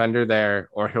 a defender there,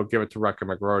 or he'll give it to Rutger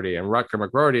McGroarty. And Rutger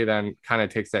McGroarty then kind of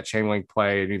takes that chain link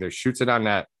play and either shoots it on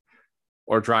net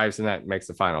or drives in net and makes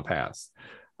the final pass.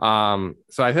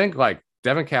 So I think like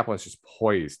Devin Kaplan is just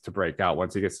poised to break out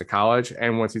once he gets to college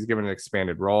and once he's given an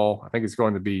expanded role. I think he's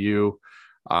going to BU.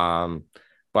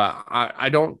 But I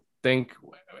don't think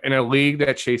in a league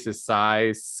that chases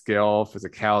size, skill,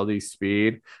 physicality,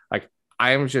 speed, like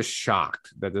I am just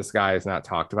shocked that this guy is not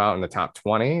talked about in the top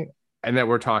 20 and that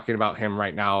we're talking about him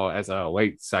right now as a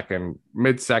late second,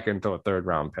 mid-second to a third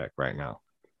round pick right now.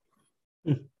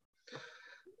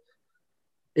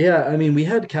 Yeah, I mean, we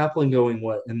had Kaplan going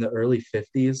in the early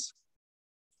 50s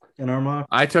in our mock.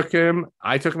 I took him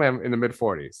in the mid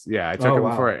 40s. Yeah, I took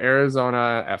him for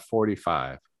Arizona at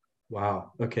 45.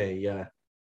 Wow. Okay. Yeah.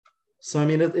 So I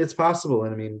mean, it's possible,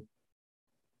 and I mean,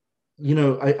 you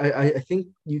know, I think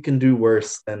you can do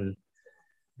worse than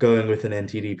going with an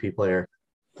NTDP player,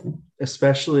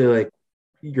 especially like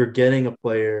you're getting a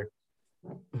player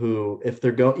who,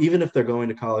 even if they're going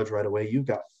to college right away, you've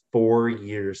got 4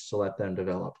 years to let them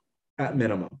develop at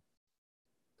minimum.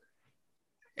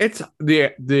 It's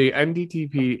the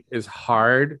NDTP is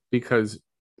hard because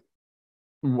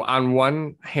on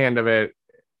one hand of it,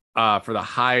 for the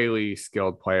highly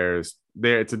skilled players,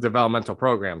 it's a developmental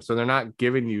program. So they're not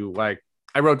giving you like,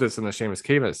 I wrote this in the Seamus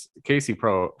Casey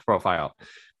profile.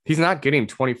 He's not getting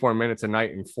 24 minutes a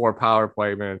night and 4 power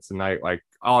play minutes a night, like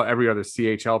every other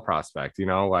CHL prospect, you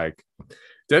know, like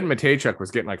Dead Matejchuk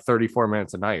was getting like 34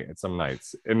 minutes a night at some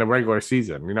nights in the regular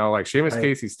season, you know, like Seamus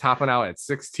Casey's topping out at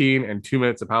 16 and 2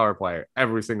 minutes of power play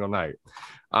every single night.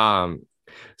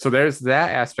 So there's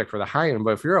that aspect for the high end,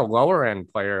 but if you're a lower end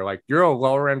player, like you're a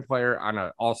lower end player on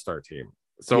an all-star team.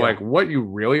 So like what you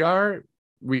really are,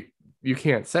 you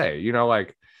can't say, you know,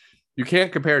 like you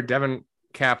can't compare Devin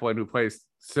Kaplan, who plays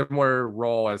similar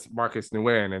role as Marcus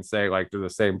Nguyen, and say like they're the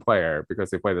same player because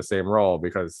they play the same role,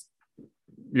 because,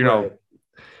 you know,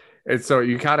 and so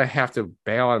you kind of have to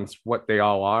balance what they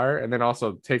all are, and then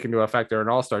also take into effect they're an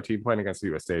all-star team playing against the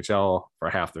USHL for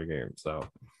half their game. So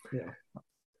yeah,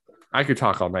 I could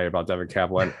talk all night about Devin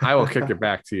Kaplan. I will kick it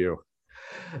back to you.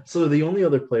 So the only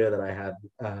other player that I had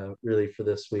really for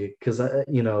this week, because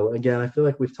you know, again, I feel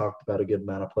like we've talked about a good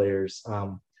amount of players.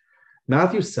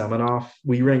 Matthew Semenoff,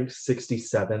 we ranked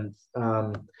 67th.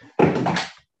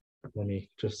 Let me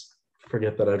just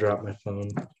forget that I dropped my phone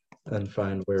and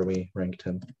find where we ranked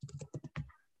him.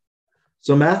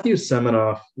 So Matthew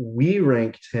Semenoff, we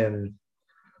ranked him,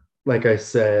 like I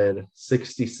said,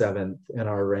 67th in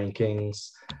our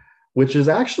rankings, which is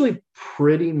actually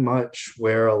pretty much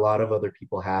where a lot of other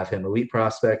people have him. Elite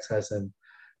Prospects has him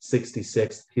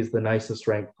 66th. He's the nicest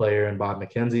ranked player in Bob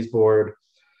McKenzie's board.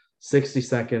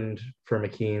 62nd for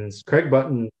McKeen's. Craig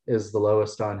Button is the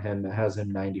lowest on him. It has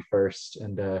him 91st,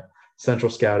 and Central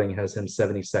Scouting has him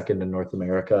 72nd in North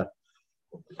America.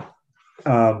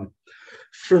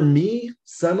 For me,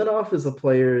 Semenov is a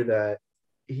player that,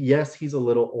 yes, he's a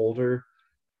little older,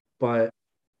 but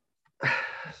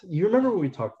you remember when we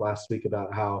talked last week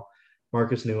about how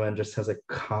Marcus Nguyen just has a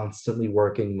constantly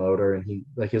working motor, and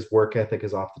his work ethic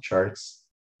is off the charts.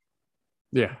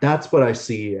 Yeah. That's what I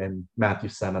see in Matthew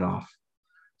Semenov.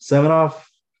 Semenov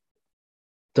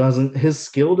his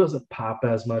skill doesn't pop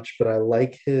as much, but I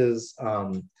like his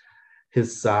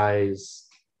size,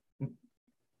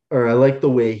 or I like the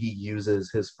way he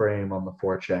uses his frame on the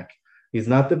forecheck. He's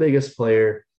not the biggest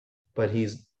player, but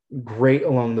he's great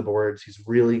along the boards. He's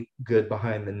really good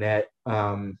behind the net.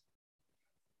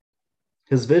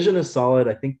 His vision is solid.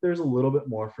 I think there's a little bit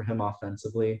more for him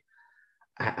offensively.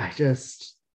 I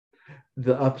just,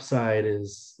 the upside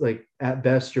is like, at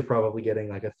best, you're probably getting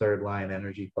like a third line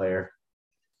energy player.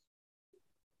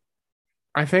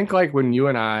 I think like when you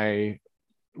and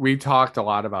we talked a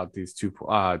lot about these two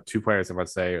players, I would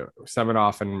say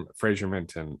Semenov and Fraser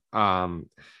Minten.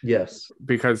 Yes,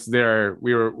 because we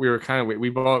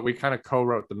kind of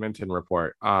co-wrote the Minten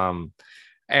report.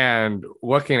 And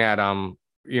looking at them,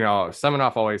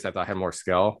 Semenov always I thought had more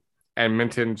skill, and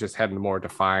Minten just had the more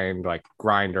defined like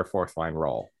grinder fourth line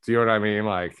role. Do you know what I mean?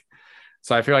 Like,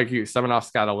 so I feel like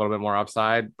Semenov's got a little bit more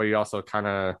upside, but he also kind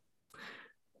of,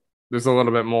 there's a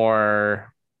little bit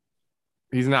more.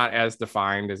 He's not as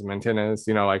defined as Minten is.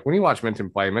 Like when you watch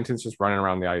Minten play, Minten's just running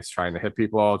around the ice trying to hit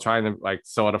people, trying to like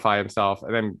solidify himself,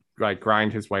 and then like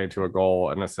grind his way into a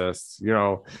goal and assists.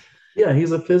 Yeah,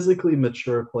 he's a physically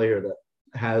mature player that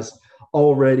has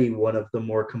already one of the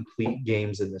more complete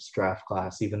games in this draft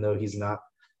class, even though he's not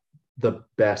the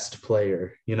best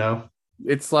player.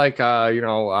 It's like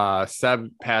Seb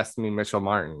passed me Mitchell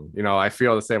Martin. I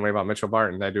feel the same way about Mitchell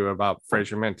Martin that I do about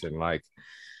Fraser Minten. Like,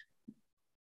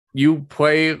 you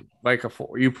play like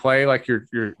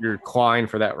you're clawing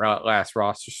for that last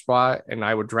roster spot, and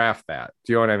I would draft that.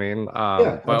 Do you know what I mean?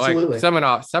 Yeah, but absolutely.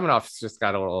 Like Semenov's just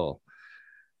got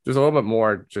there's a little bit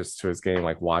more just to his game.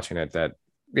 Like watching it, that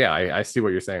I see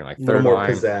what you're saying. Like third more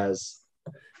line, pizzazz.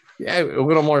 Yeah, a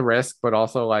little more risk, but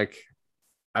also like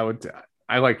I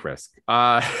like risk.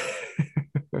 I'm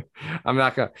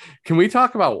not gonna. Can we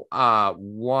talk about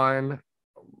one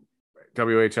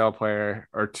WHL player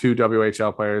or two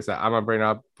WHL players that I'm gonna bring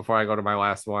up before I go to my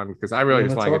last one, because I really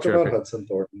just want to get your opinion. Hudson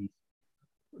Thornton.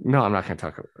 No, I'm not gonna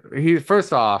talk about.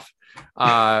 First off,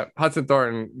 Hudson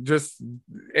Thornton, just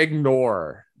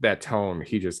ignore that tone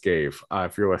he just gave.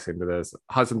 If you're listening to this,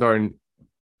 Hudson Thornton,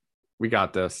 we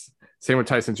got this. Same with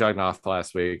Tyson Jugnoff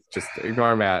last week. Just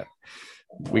ignore Matt.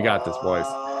 We got this, boys.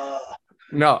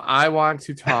 No, I want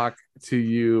to talk to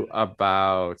you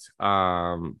about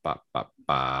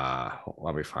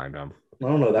let me find them. I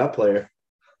don't know that player.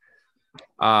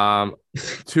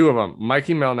 Two of them,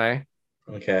 Mikey Milne.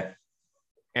 Okay.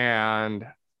 And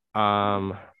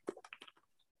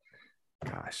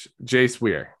Jace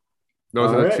Weir.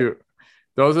 Those are the two.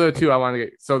 Those are the two I want to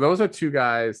get. So those are two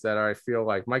guys that I feel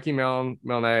like Mikey Milne.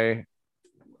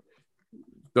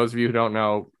 Those of you who don't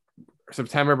know,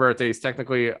 September birthday. He's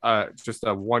technically just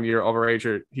a 1 year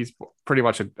overager. He's pretty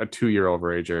much a 2 year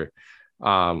overager.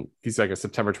 He's like a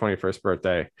September 21st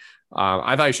birthday.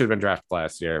 I thought he should have been drafted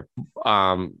last year.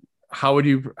 How do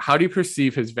you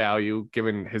perceive his value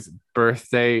given his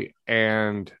birthday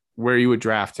and where you would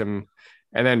draft him?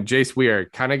 And then Jace Weir,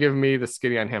 kind of give me the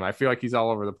skinny on him. I feel like he's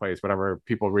all over the place, whatever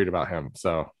people read about him.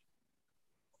 So,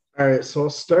 all right. So I'll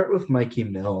start with Mikey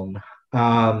Milne.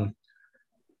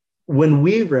 When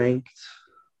we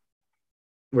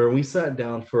sat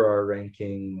down for our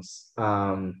rankings,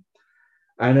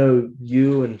 I know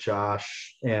you and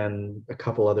Josh and a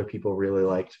couple other people really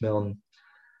liked Milne.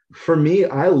 For me,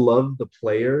 I love the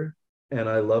player and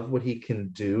I love what he can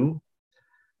do,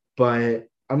 but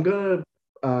I'm going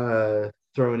to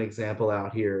throw an example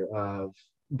out here of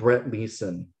Brett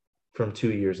Leeson from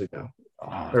 2 years ago,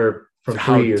 or from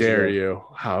 3 years ago.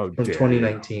 How from dare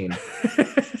 2019.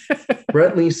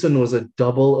 Brett Leeson was a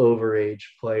double overage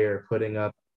player putting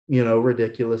up,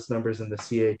 ridiculous numbers in the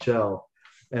CHL.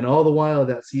 And all the while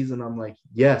that season, I'm like,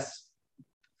 yes,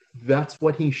 that's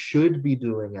what he should be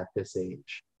doing at this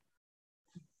age.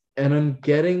 And I'm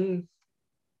getting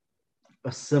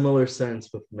a similar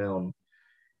sense with Milne.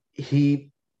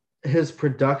 His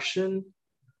production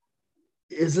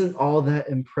isn't all that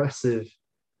impressive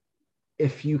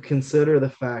if you consider the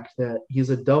fact that he's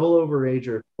a double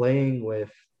overager playing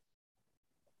with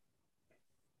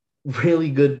really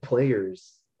good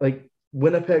players. Like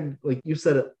Winnipeg, like you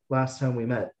said it last time we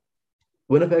met,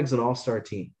 Winnipeg's an all-star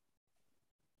team.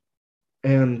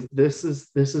 And this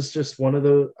is just one of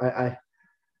those. I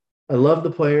love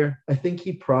the player. I think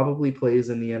he probably plays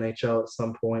in the NHL at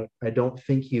some point. I don't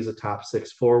think he's a top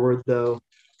 6 forward though.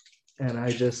 And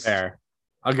I just Fair.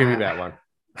 I'll give you that one.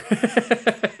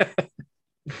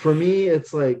 For me,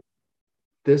 it's like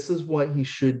this is what he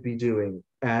should be doing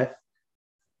at,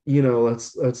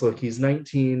 let's look. He's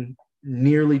 19,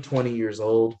 nearly 20 years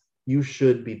old. You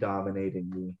should be dominating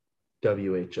the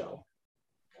WHL.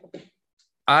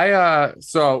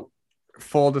 So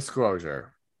full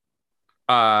disclosure.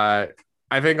 I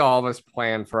think all of us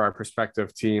plan for our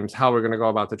prospective teams, how we're gonna go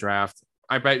about the draft.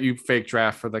 I bet you fake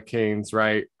draft for the Canes,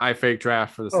 right? I fake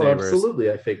draft for the Sabres.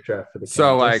 Absolutely, I fake draft for the Canes.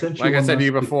 So like I said to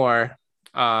you before,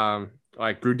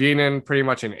 like Grudinin pretty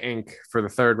much an ink for the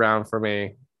 3rd round for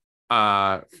me.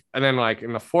 And then like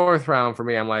in the 4th round for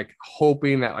me, I'm like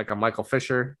hoping that like a Michael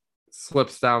Fisher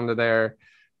slips down to there.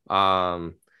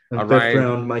 And 5th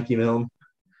round Mikey Milne.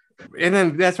 And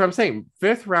then that's what I'm saying.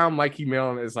 5th round Mikey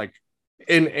Milne is like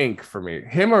in ink for me.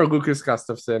 Him or Lucas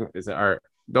Gustafson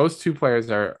those 2 players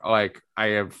are like I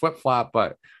have flip-flop,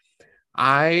 but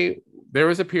there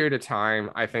was a period of time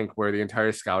I think where the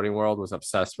entire scouting world was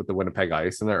obsessed with the Winnipeg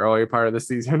Ice in the early part of the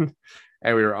season,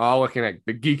 and we were all looking at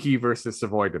the Geekie versus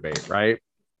Savoy debate, right?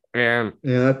 And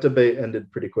yeah, that debate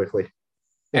ended pretty quickly.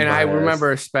 And I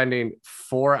remember spending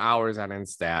 4 hours on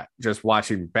Instat just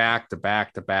watching back to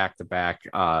back,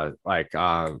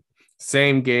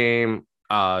 same game,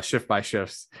 shift by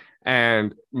shifts.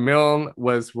 And Milne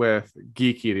was with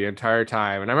Geeky the entire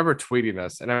time. And I remember tweeting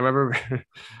this, and I remember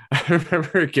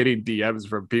getting DMs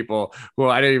from people who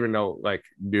I didn't even know, like,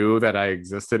 knew that I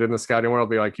existed in the scouting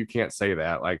world. Be like, you can't say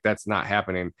that. Like, that's not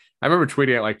happening. I remember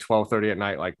tweeting at like 12:30 at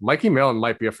night, like, Mikey Milne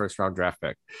might be a 1st round draft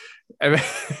pick. And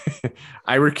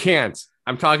I recant.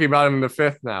 I'm talking about him in the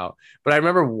 5th now. But I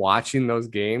remember watching those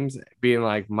games being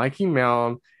like, Mikey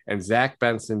Milne and Zach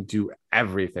Benson do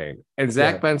everything. And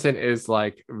Zach Benson is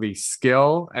like the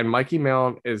skill, and Mikey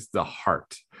Milne is the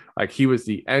heart. Like, he was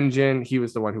the engine. He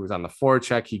was the one who was on the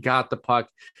forecheck. He got the puck.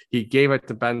 He gave it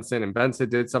to Benson, and Benson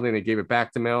did something. They gave it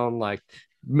back to Milne. Like,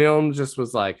 Milne just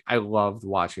was like, I loved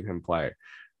watching him play.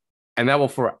 And that will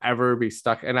forever be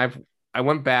stuck. And I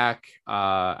went back.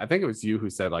 I think it was you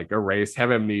who said, like,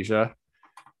 have amnesia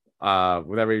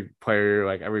with every player,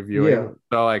 like every viewing. Yeah.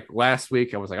 So like last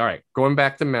week I was like, all right, going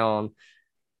back to Milne,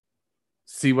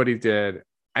 see what he did.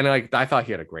 And like, I thought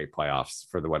he had a great playoffs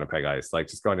for the Winnipeg Ice, like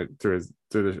just going through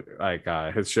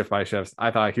his shift by shifts.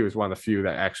 I thought he was one of the few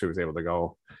that actually was able to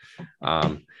go.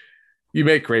 You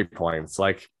make great points.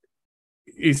 Like,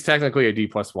 he's technically a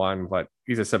D+1, but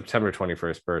he's a September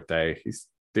 21st birthday. He's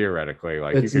theoretically,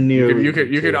 like,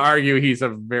 you could argue he's a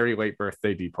very late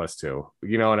birthday D+2.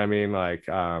 You know what I mean? Like,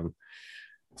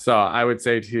 so I would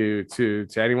say to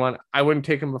anyone, I wouldn't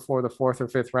take him before the 4th or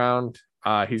 5th round.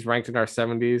 He's ranked in our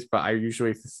 70s, but I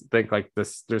usually think like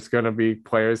this, there's going to be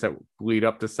players that lead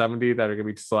up to 70 that are going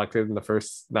to be selected in the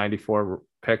first 94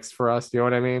 picks for us. You know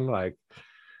what I mean? Like,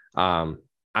 I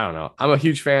don't know. I'm a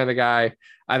huge fan of the guy.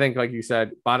 I think, like you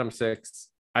said, bottom 6.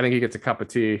 I think he gets a cup of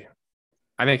tea.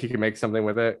 I think he can make something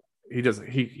with it.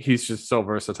 He's just so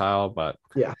versatile, but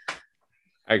yeah,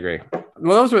 I agree.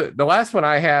 Well, those were the last one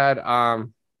I had.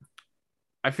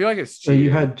 I feel like it's cheating. So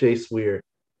you had Jace Weir.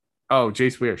 Oh,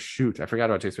 Jace Weir. Shoot, I forgot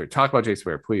about Jace Weir. Talk about Jace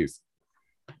Weir, please.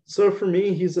 So for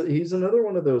me, he's another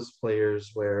one of those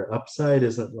players where upside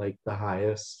isn't like the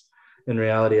highest. In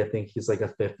reality, I think he's like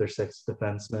a 5th or 6th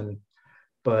defenseman,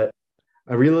 but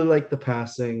I really like the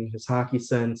passing. His hockey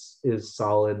sense is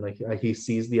solid. Like, he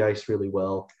sees the ice really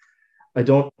well. I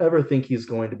don't ever think he's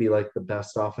going to be like the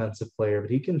best offensive player,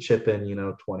 but he can chip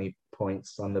in, 20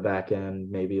 points on the back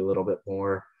end, maybe a little bit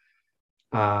more.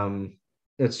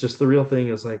 It's just the real thing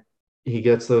is like he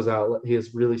gets those outlet. He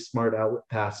is really smart outlet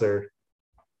passer,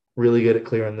 really good at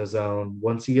clearing the zone.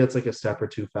 Once he gets like a step or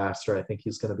two faster, I think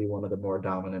he's going to be one of the more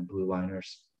dominant blue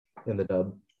liners in the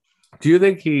dub. Do you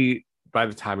think by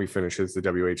the time he finishes the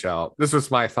WHL, this was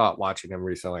my thought watching him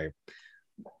recently,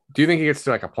 do you think he gets to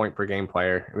like a point per game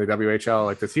player in the WHL?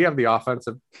 Like, does he have the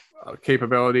offensive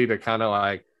capability to kind of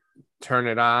like turn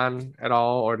it on at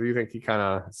all? Or do you think he kind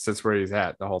of sits where he's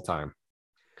at the whole time?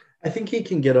 I think he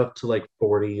can get up to like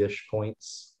 40-ish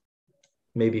points,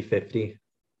 maybe 50.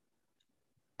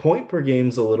 Point per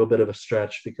game's a little bit of a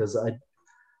stretch because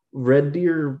Red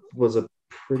Deer was a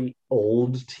pretty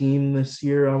old team this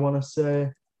year, I want to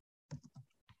say.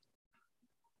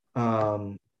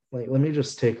 Like, let me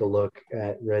just take a look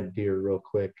at Red Deer real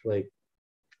quick. Like,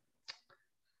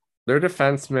 their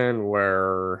defensemen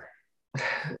were,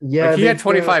 yeah, like, he had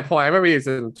 25 points. I remember he was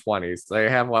in 20s. They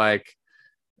have like,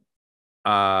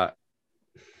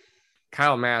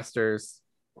 Kyle Masters,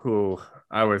 who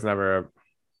I was never.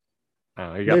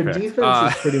 He got Their picked.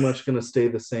 defense is pretty much going to stay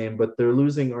the same, but they're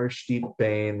losing Arshdeep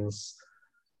Baines,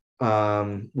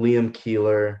 Liam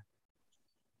Keeler,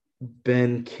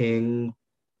 Ben King.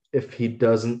 If he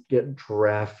doesn't get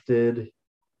drafted,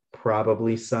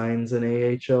 probably signs an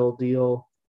AHL deal.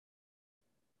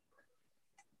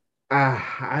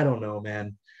 I don't know,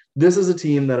 man. This is a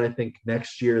team that I think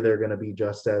next year they're going to be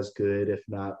just as good, if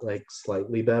not like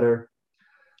slightly better.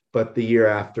 But the year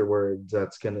afterwards, they're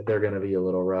gonna be a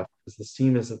little rough because this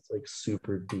team isn't like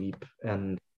super deep.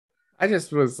 And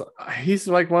he's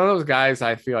like one of those guys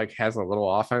I feel like has a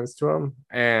little offense to him,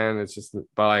 and it's just,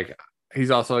 but like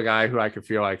he's also a guy who I could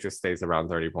feel like just stays around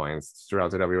 30 points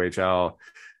throughout the WHL,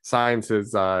 signs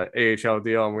his AHL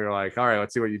deal, and we were like, all right,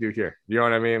 let's see what you do here. You know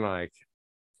what I mean? Like,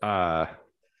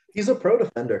 he's a pro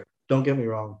defender. Don't get me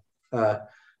wrong.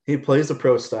 He plays a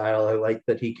pro style. I like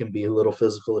that he can be a little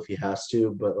physical if he has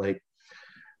to, but like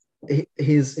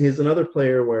he's another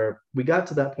player where we got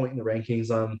to that point in the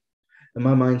rankings and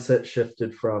my mindset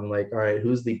shifted from like, all right,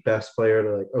 who's the best player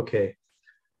to like, okay,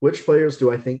 which players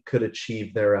do I think could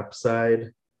achieve their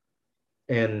upside?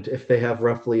 And if they have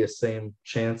roughly a same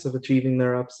chance of achieving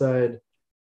their upside,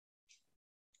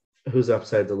 whose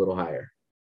upside's a little higher?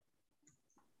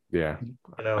 Yeah,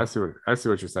 I see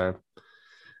what you're saying.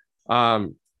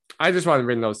 I just want to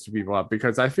bring those two people up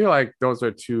because I feel like those are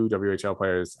two WHL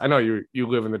players. I know you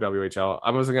live in the WHL.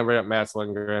 I wasn't gonna bring up Mats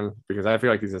Lindgren because I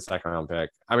feel like he's a second round pick.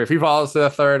 I mean, if he falls to the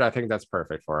third, I think that's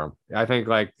perfect for him. I think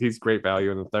like he's great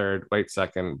value in the third, late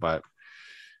second, but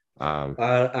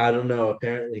I don't know.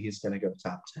 Apparently, he's gonna go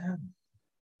top 10.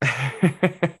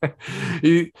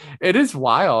 It is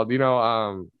wild,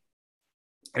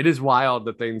 it is wild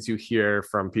the things you hear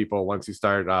from people once you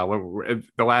start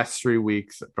the last 3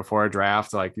 weeks before a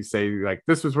draft. Like you say, like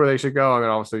this was where they should go, and then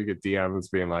also you get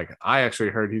DMs being like, "I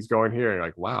actually heard he's going here." And you're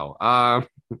like, wow.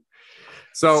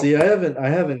 So see, I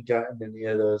haven't gotten any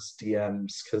of those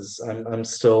DMs because I'm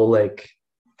still like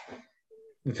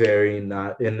very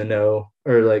not in the know,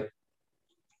 or like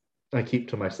I keep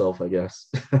to myself, I guess.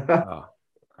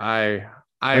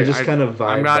 I just kind of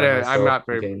vibe. I'm not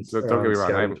very, so don't get me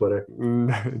wrong. I'm Twitter.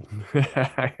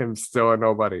 I am still a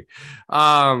nobody.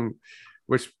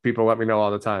 Which people let me know all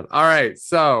the time. All right.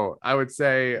 So I would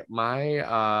say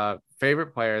my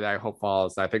favorite player that I hope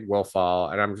falls, I think will fall,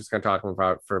 and I'm just gonna talk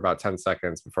about for about 10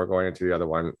 seconds before going into the other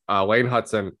one. Lane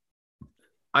Hutson.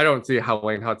 I don't see how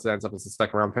Lane Hutson ends up as a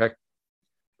second round pick.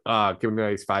 Given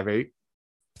that he's 5'8",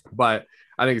 but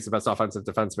I think he's the best offensive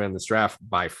defenseman in this draft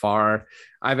by far.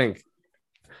 I think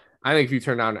if you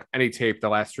turn on any tape the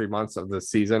last 3 months of the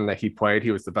season that he played,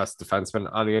 he was the best defenseman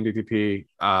on the NDTP.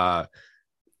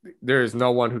 There is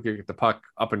no one who can get the puck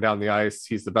up and down the ice.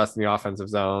 He's the best in the offensive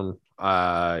zone.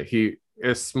 He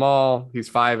is small. He's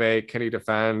 5'8". Can he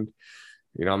defend?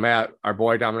 Matt, our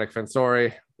boy Dominic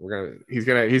Fensore, he's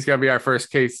gonna be our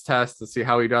first case test to see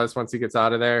how he does once he gets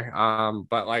out of there.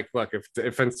 But like, look,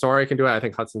 if Fensore can do it, I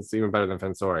think Hudson's even better than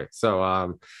Fensore.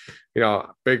 So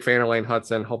big fan of Lane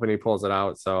Hutson, hoping he pulls it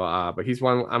out. So but he's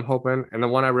one I'm hoping. And the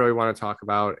one I really want to talk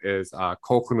about is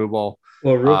Cole Knuble.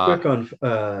 Well, real quick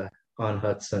on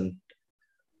Hutson,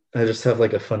 I just have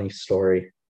like a funny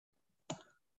story.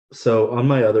 So on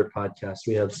my other podcast,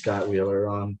 we had Scott Wheeler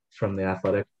on from The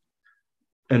Athletic.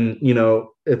 And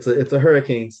it's a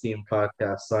Hurricanes themed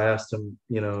podcast. So I asked him,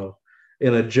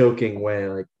 in a joking way,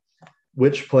 like,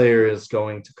 which player is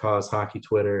going to cause hockey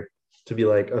Twitter to be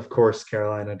like, of course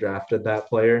Carolina drafted that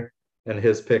player, and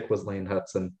his pick was Lane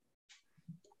Hutson.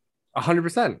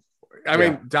 100%. I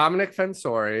mean, Dominic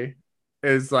Fensore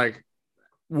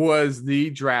was the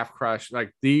draft crush,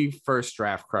 like the first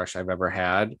draft crush I've ever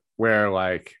had, where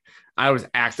like I was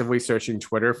actively searching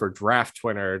Twitter for draft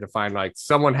Twitter to find like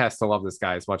someone has to love this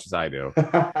guy as much as I do.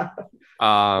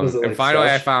 And finally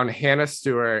I found Hannah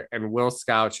Stewart and Will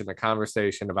Scouch in the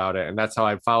conversation about it. And that's how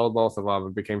I followed both of them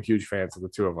and became huge fans of the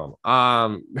two of them.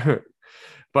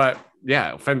 But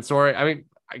yeah, Fensore, I mean,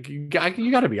 you got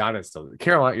to be honest though.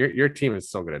 Carolina, your team is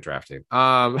so good at drafting.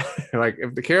 Like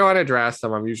if the Carolina drafts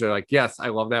them, I'm usually like, yes, I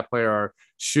love that player, or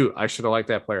shoot, I should have liked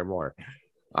that player more.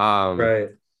 Right.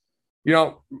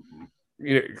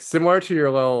 Similar to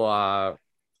your little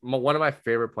one of my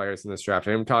favorite players in this draft.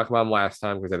 I didn't talk about him last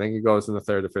time because I think he goes in the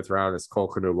 3rd or 5th round. Is Cole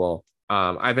Knuble.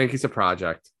 I think he's a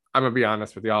project. I'm gonna be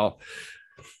honest with y'all.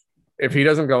 If he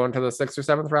doesn't go into the 6th or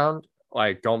 7th round,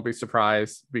 like, don't be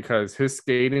surprised because his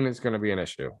skating is going to be an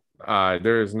issue.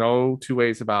 There is no two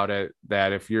ways about it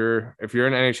that if you're an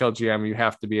NHL GM, you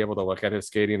have to be able to look at his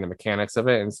skating, the mechanics of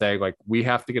it, and say, like, we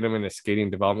have to get him in a skating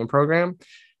development program.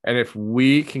 And if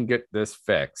we can get this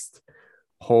fixed,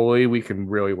 holy, we can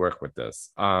really work with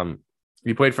this.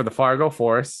 He played for the Fargo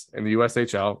Force in the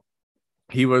USHL.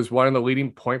 He was one of the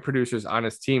leading point producers on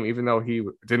his team, even though he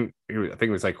didn't. I think it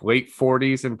was like late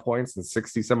 40s in points in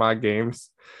 60 some odd games.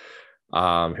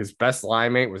 His best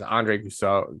line mate was Andre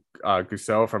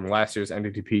Gusseau from last year's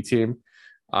NDTP team.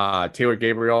 Taylor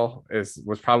Gabriel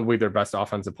was probably their best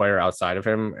offensive player outside of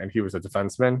him, and he was a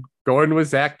defenseman. Going with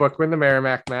Zach Bookman, the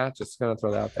Merrimack Matt. Just gonna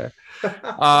throw that out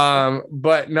there.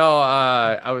 But no,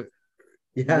 I was.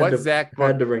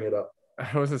 Had to bring it up.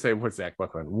 I was gonna say what Zach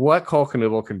Bookman, what Cole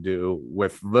Knuble can do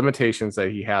with limitations that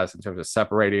he has in terms of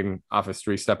separating off his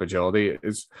 3-step agility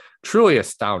is truly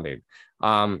astounding.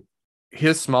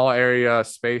 His small area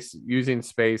space, using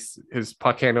space, his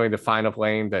puck handling to find a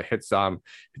lane that hits the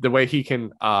way he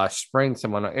can sprint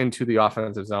someone into the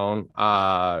offensive zone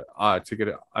to get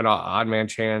an odd man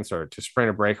chance or to sprint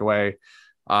a breakaway.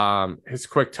 His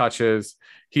quick touches,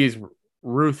 he's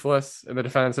ruthless in the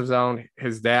defensive zone.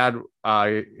 His dad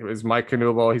is Mike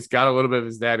Knuble. He's got a little bit of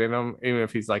his dad in him, even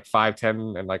if he's like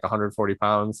 5'10" and like 140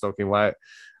 pounds soaking wet.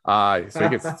 So he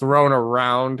gets thrown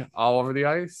around all over the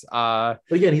ice.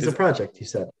 Again, he's a project, he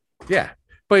said. Yeah.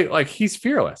 But like he's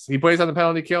fearless. He plays on the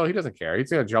penalty kill. He doesn't care.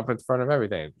 He's going to jump in front of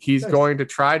everything. He's going to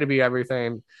try to be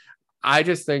everything. I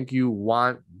just think you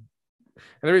want,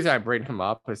 and the reason I bring him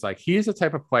up is like he's the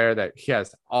type of player that he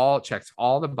has checks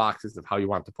all the boxes of how you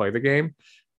want to play the game.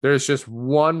 There's just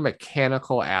one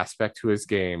mechanical aspect to his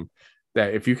game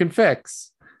that if you can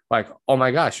fix, like, oh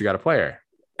my gosh, you got a player.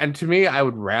 And to me, I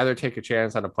would rather take a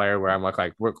chance on a player where I'm like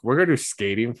we're going to do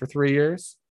skating for 3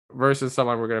 years versus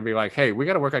someone we're going to be like, hey, we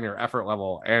got to work on your effort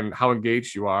level and how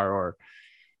engaged you are, or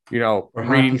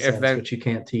reading if then, which you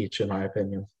can't teach, in my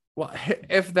opinion. Well,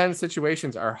 if then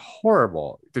situations are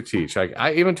horrible to teach. Like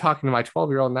I even talking to my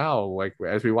 12-year-old now, like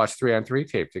as we watch 3-on-3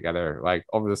 tape together, like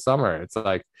over the summer, it's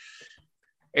like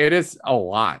it is a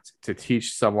lot to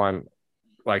teach someone.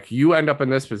 Like you end up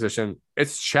in this position,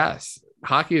 it's chess.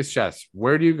 Hockey is chess.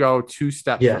 Where do you go 2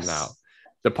 steps from now?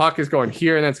 The puck is going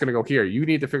here and then it's going to go here. You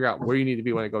need to figure out where you need to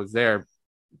be when it goes there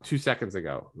 2 seconds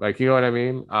ago. Like, you know what I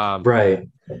mean? Right.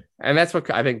 And that's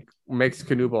what I think makes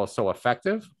Knuble so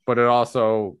effective, but it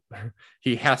also,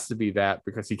 he has to be that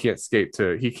because he can't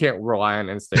he can't rely on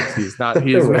instincts.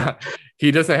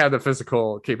 He doesn't have the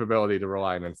physical capability to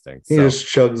rely on instincts. He just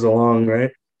chugs along, right?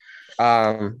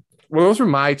 Well, those were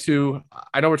my 2.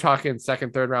 I know we're talking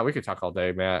second, third round. We could talk all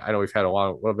day, man. I know we've had a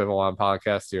little bit of a long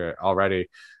podcast here already.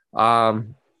 Well,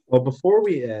 before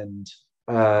we end,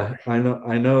 I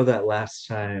know that last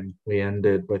time we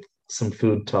ended with some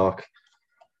food talk,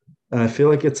 and I feel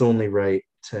like it's only right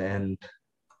to end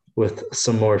with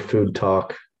some more food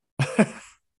talk.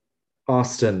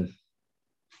 Austin,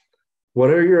 what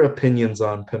are your opinions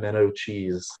on pimento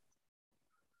cheese?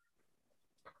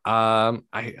 I'm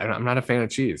not a fan of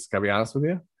cheese. Can I be honest with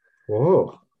you?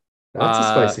 Whoa, that's a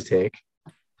spicy take.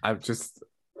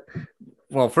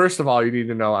 Well, first of all, you need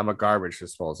to know I'm a garbage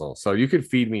disposal, so you could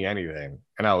feed me anything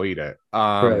and I'll eat it.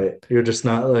 Right, you're just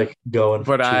not like going.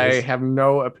 But I have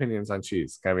no opinions on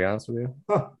cheese. Can I be honest with you?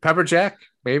 Huh. Pepper jack,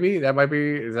 maybe that might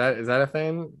be. Is that a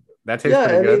thing? That tastes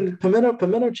pretty good. I mean,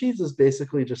 pimento cheese is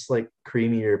basically just like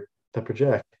creamier pepper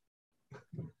jack.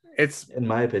 It's, in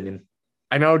my opinion.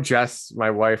 I know Jess, my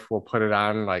wife, will put it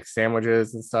on like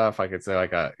sandwiches and stuff. Like it's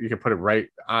like you can put it right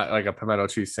on like a pimento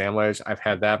cheese sandwich. I've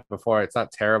had that before. It's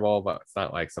not terrible, but it's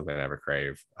not like something I ever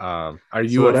crave. Are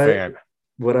you a fan?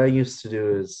 What I used to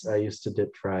do is I used to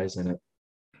dip fries in it.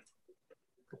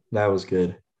 That was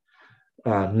good.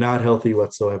 Not healthy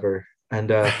whatsoever.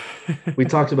 And we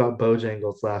talked about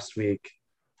Bojangles last week.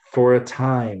 For a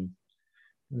time,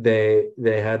 they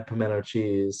had pimento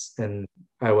cheese, and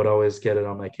I would always get it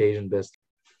on my Cajun biscuit.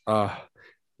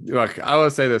 Look, I will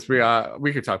say this: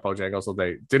 we could talk Bojangles all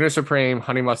day. Dinner Supreme,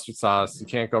 honey mustard sauce, you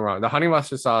can't go wrong. The honey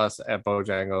mustard sauce at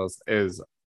Bojangles is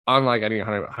unlike any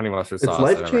honey mustard sauce.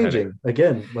 It's life changing.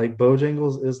 Again, like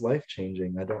Bojangles is life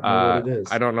changing. I don't know what it is.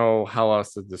 I don't know how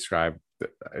else to describe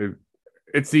it.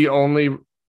 It's the only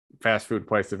fast food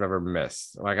place I've ever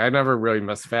missed. Like I never really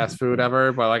missed fast food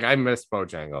ever, but like I missed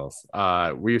Bojangles.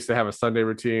 We used to have a Sunday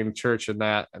routine, church and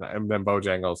that, and then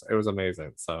Bojangles. It was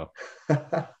amazing. So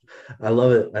I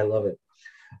love it.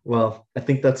 Well, I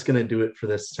think that's gonna do it for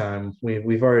this time.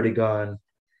 We've already gone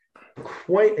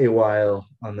quite a while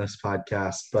on this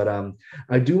podcast, but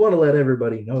I do want to let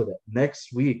everybody know that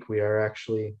next week we are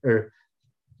actually, or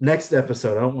next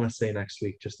episode, I don't want to say next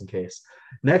week just in case.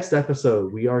 Next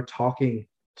episode, we are talking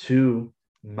to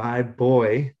my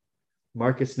boy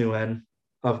Marcus Nguyen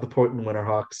of the Portland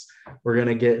Winterhawks. We're going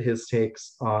to get his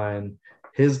takes on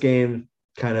his game,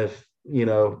 kind of,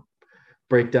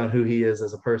 break down who he is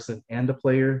as a person and a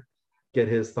player. get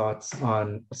his thoughts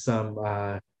on some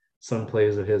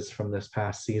plays of his from this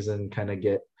past season, kind of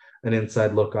get an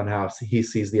inside look on how he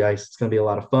sees the ice. It's going to be a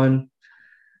lot of fun.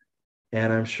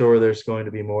 And I'm sure there's going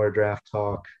to be more draft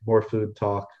talk, more food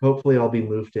talk. Hopefully, I'll be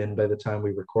moved in by the time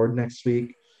we record next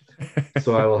week.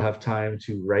 So I will have time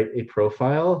to write a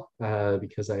profile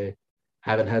because I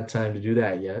haven't had time to do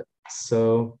that yet.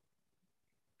 So,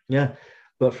 yeah.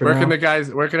 But for now,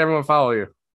 where can everyone follow you?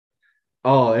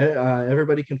 oh,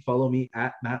 everybody can follow me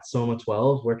at Matt Soma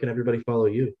 12. Where can everybody follow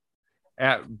you?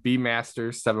 At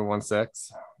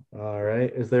bmaster716. All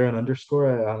right. Is there an underscore?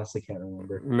 I honestly can't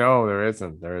remember. No, there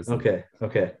isn't. There isn't.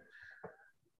 Okay.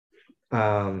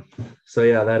 So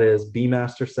yeah, that is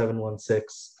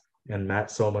bmaster716 and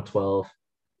Matt Soma 12.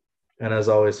 And as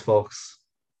always, folks,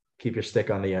 keep your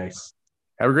stick on the ice.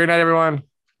 Have a great night, everyone.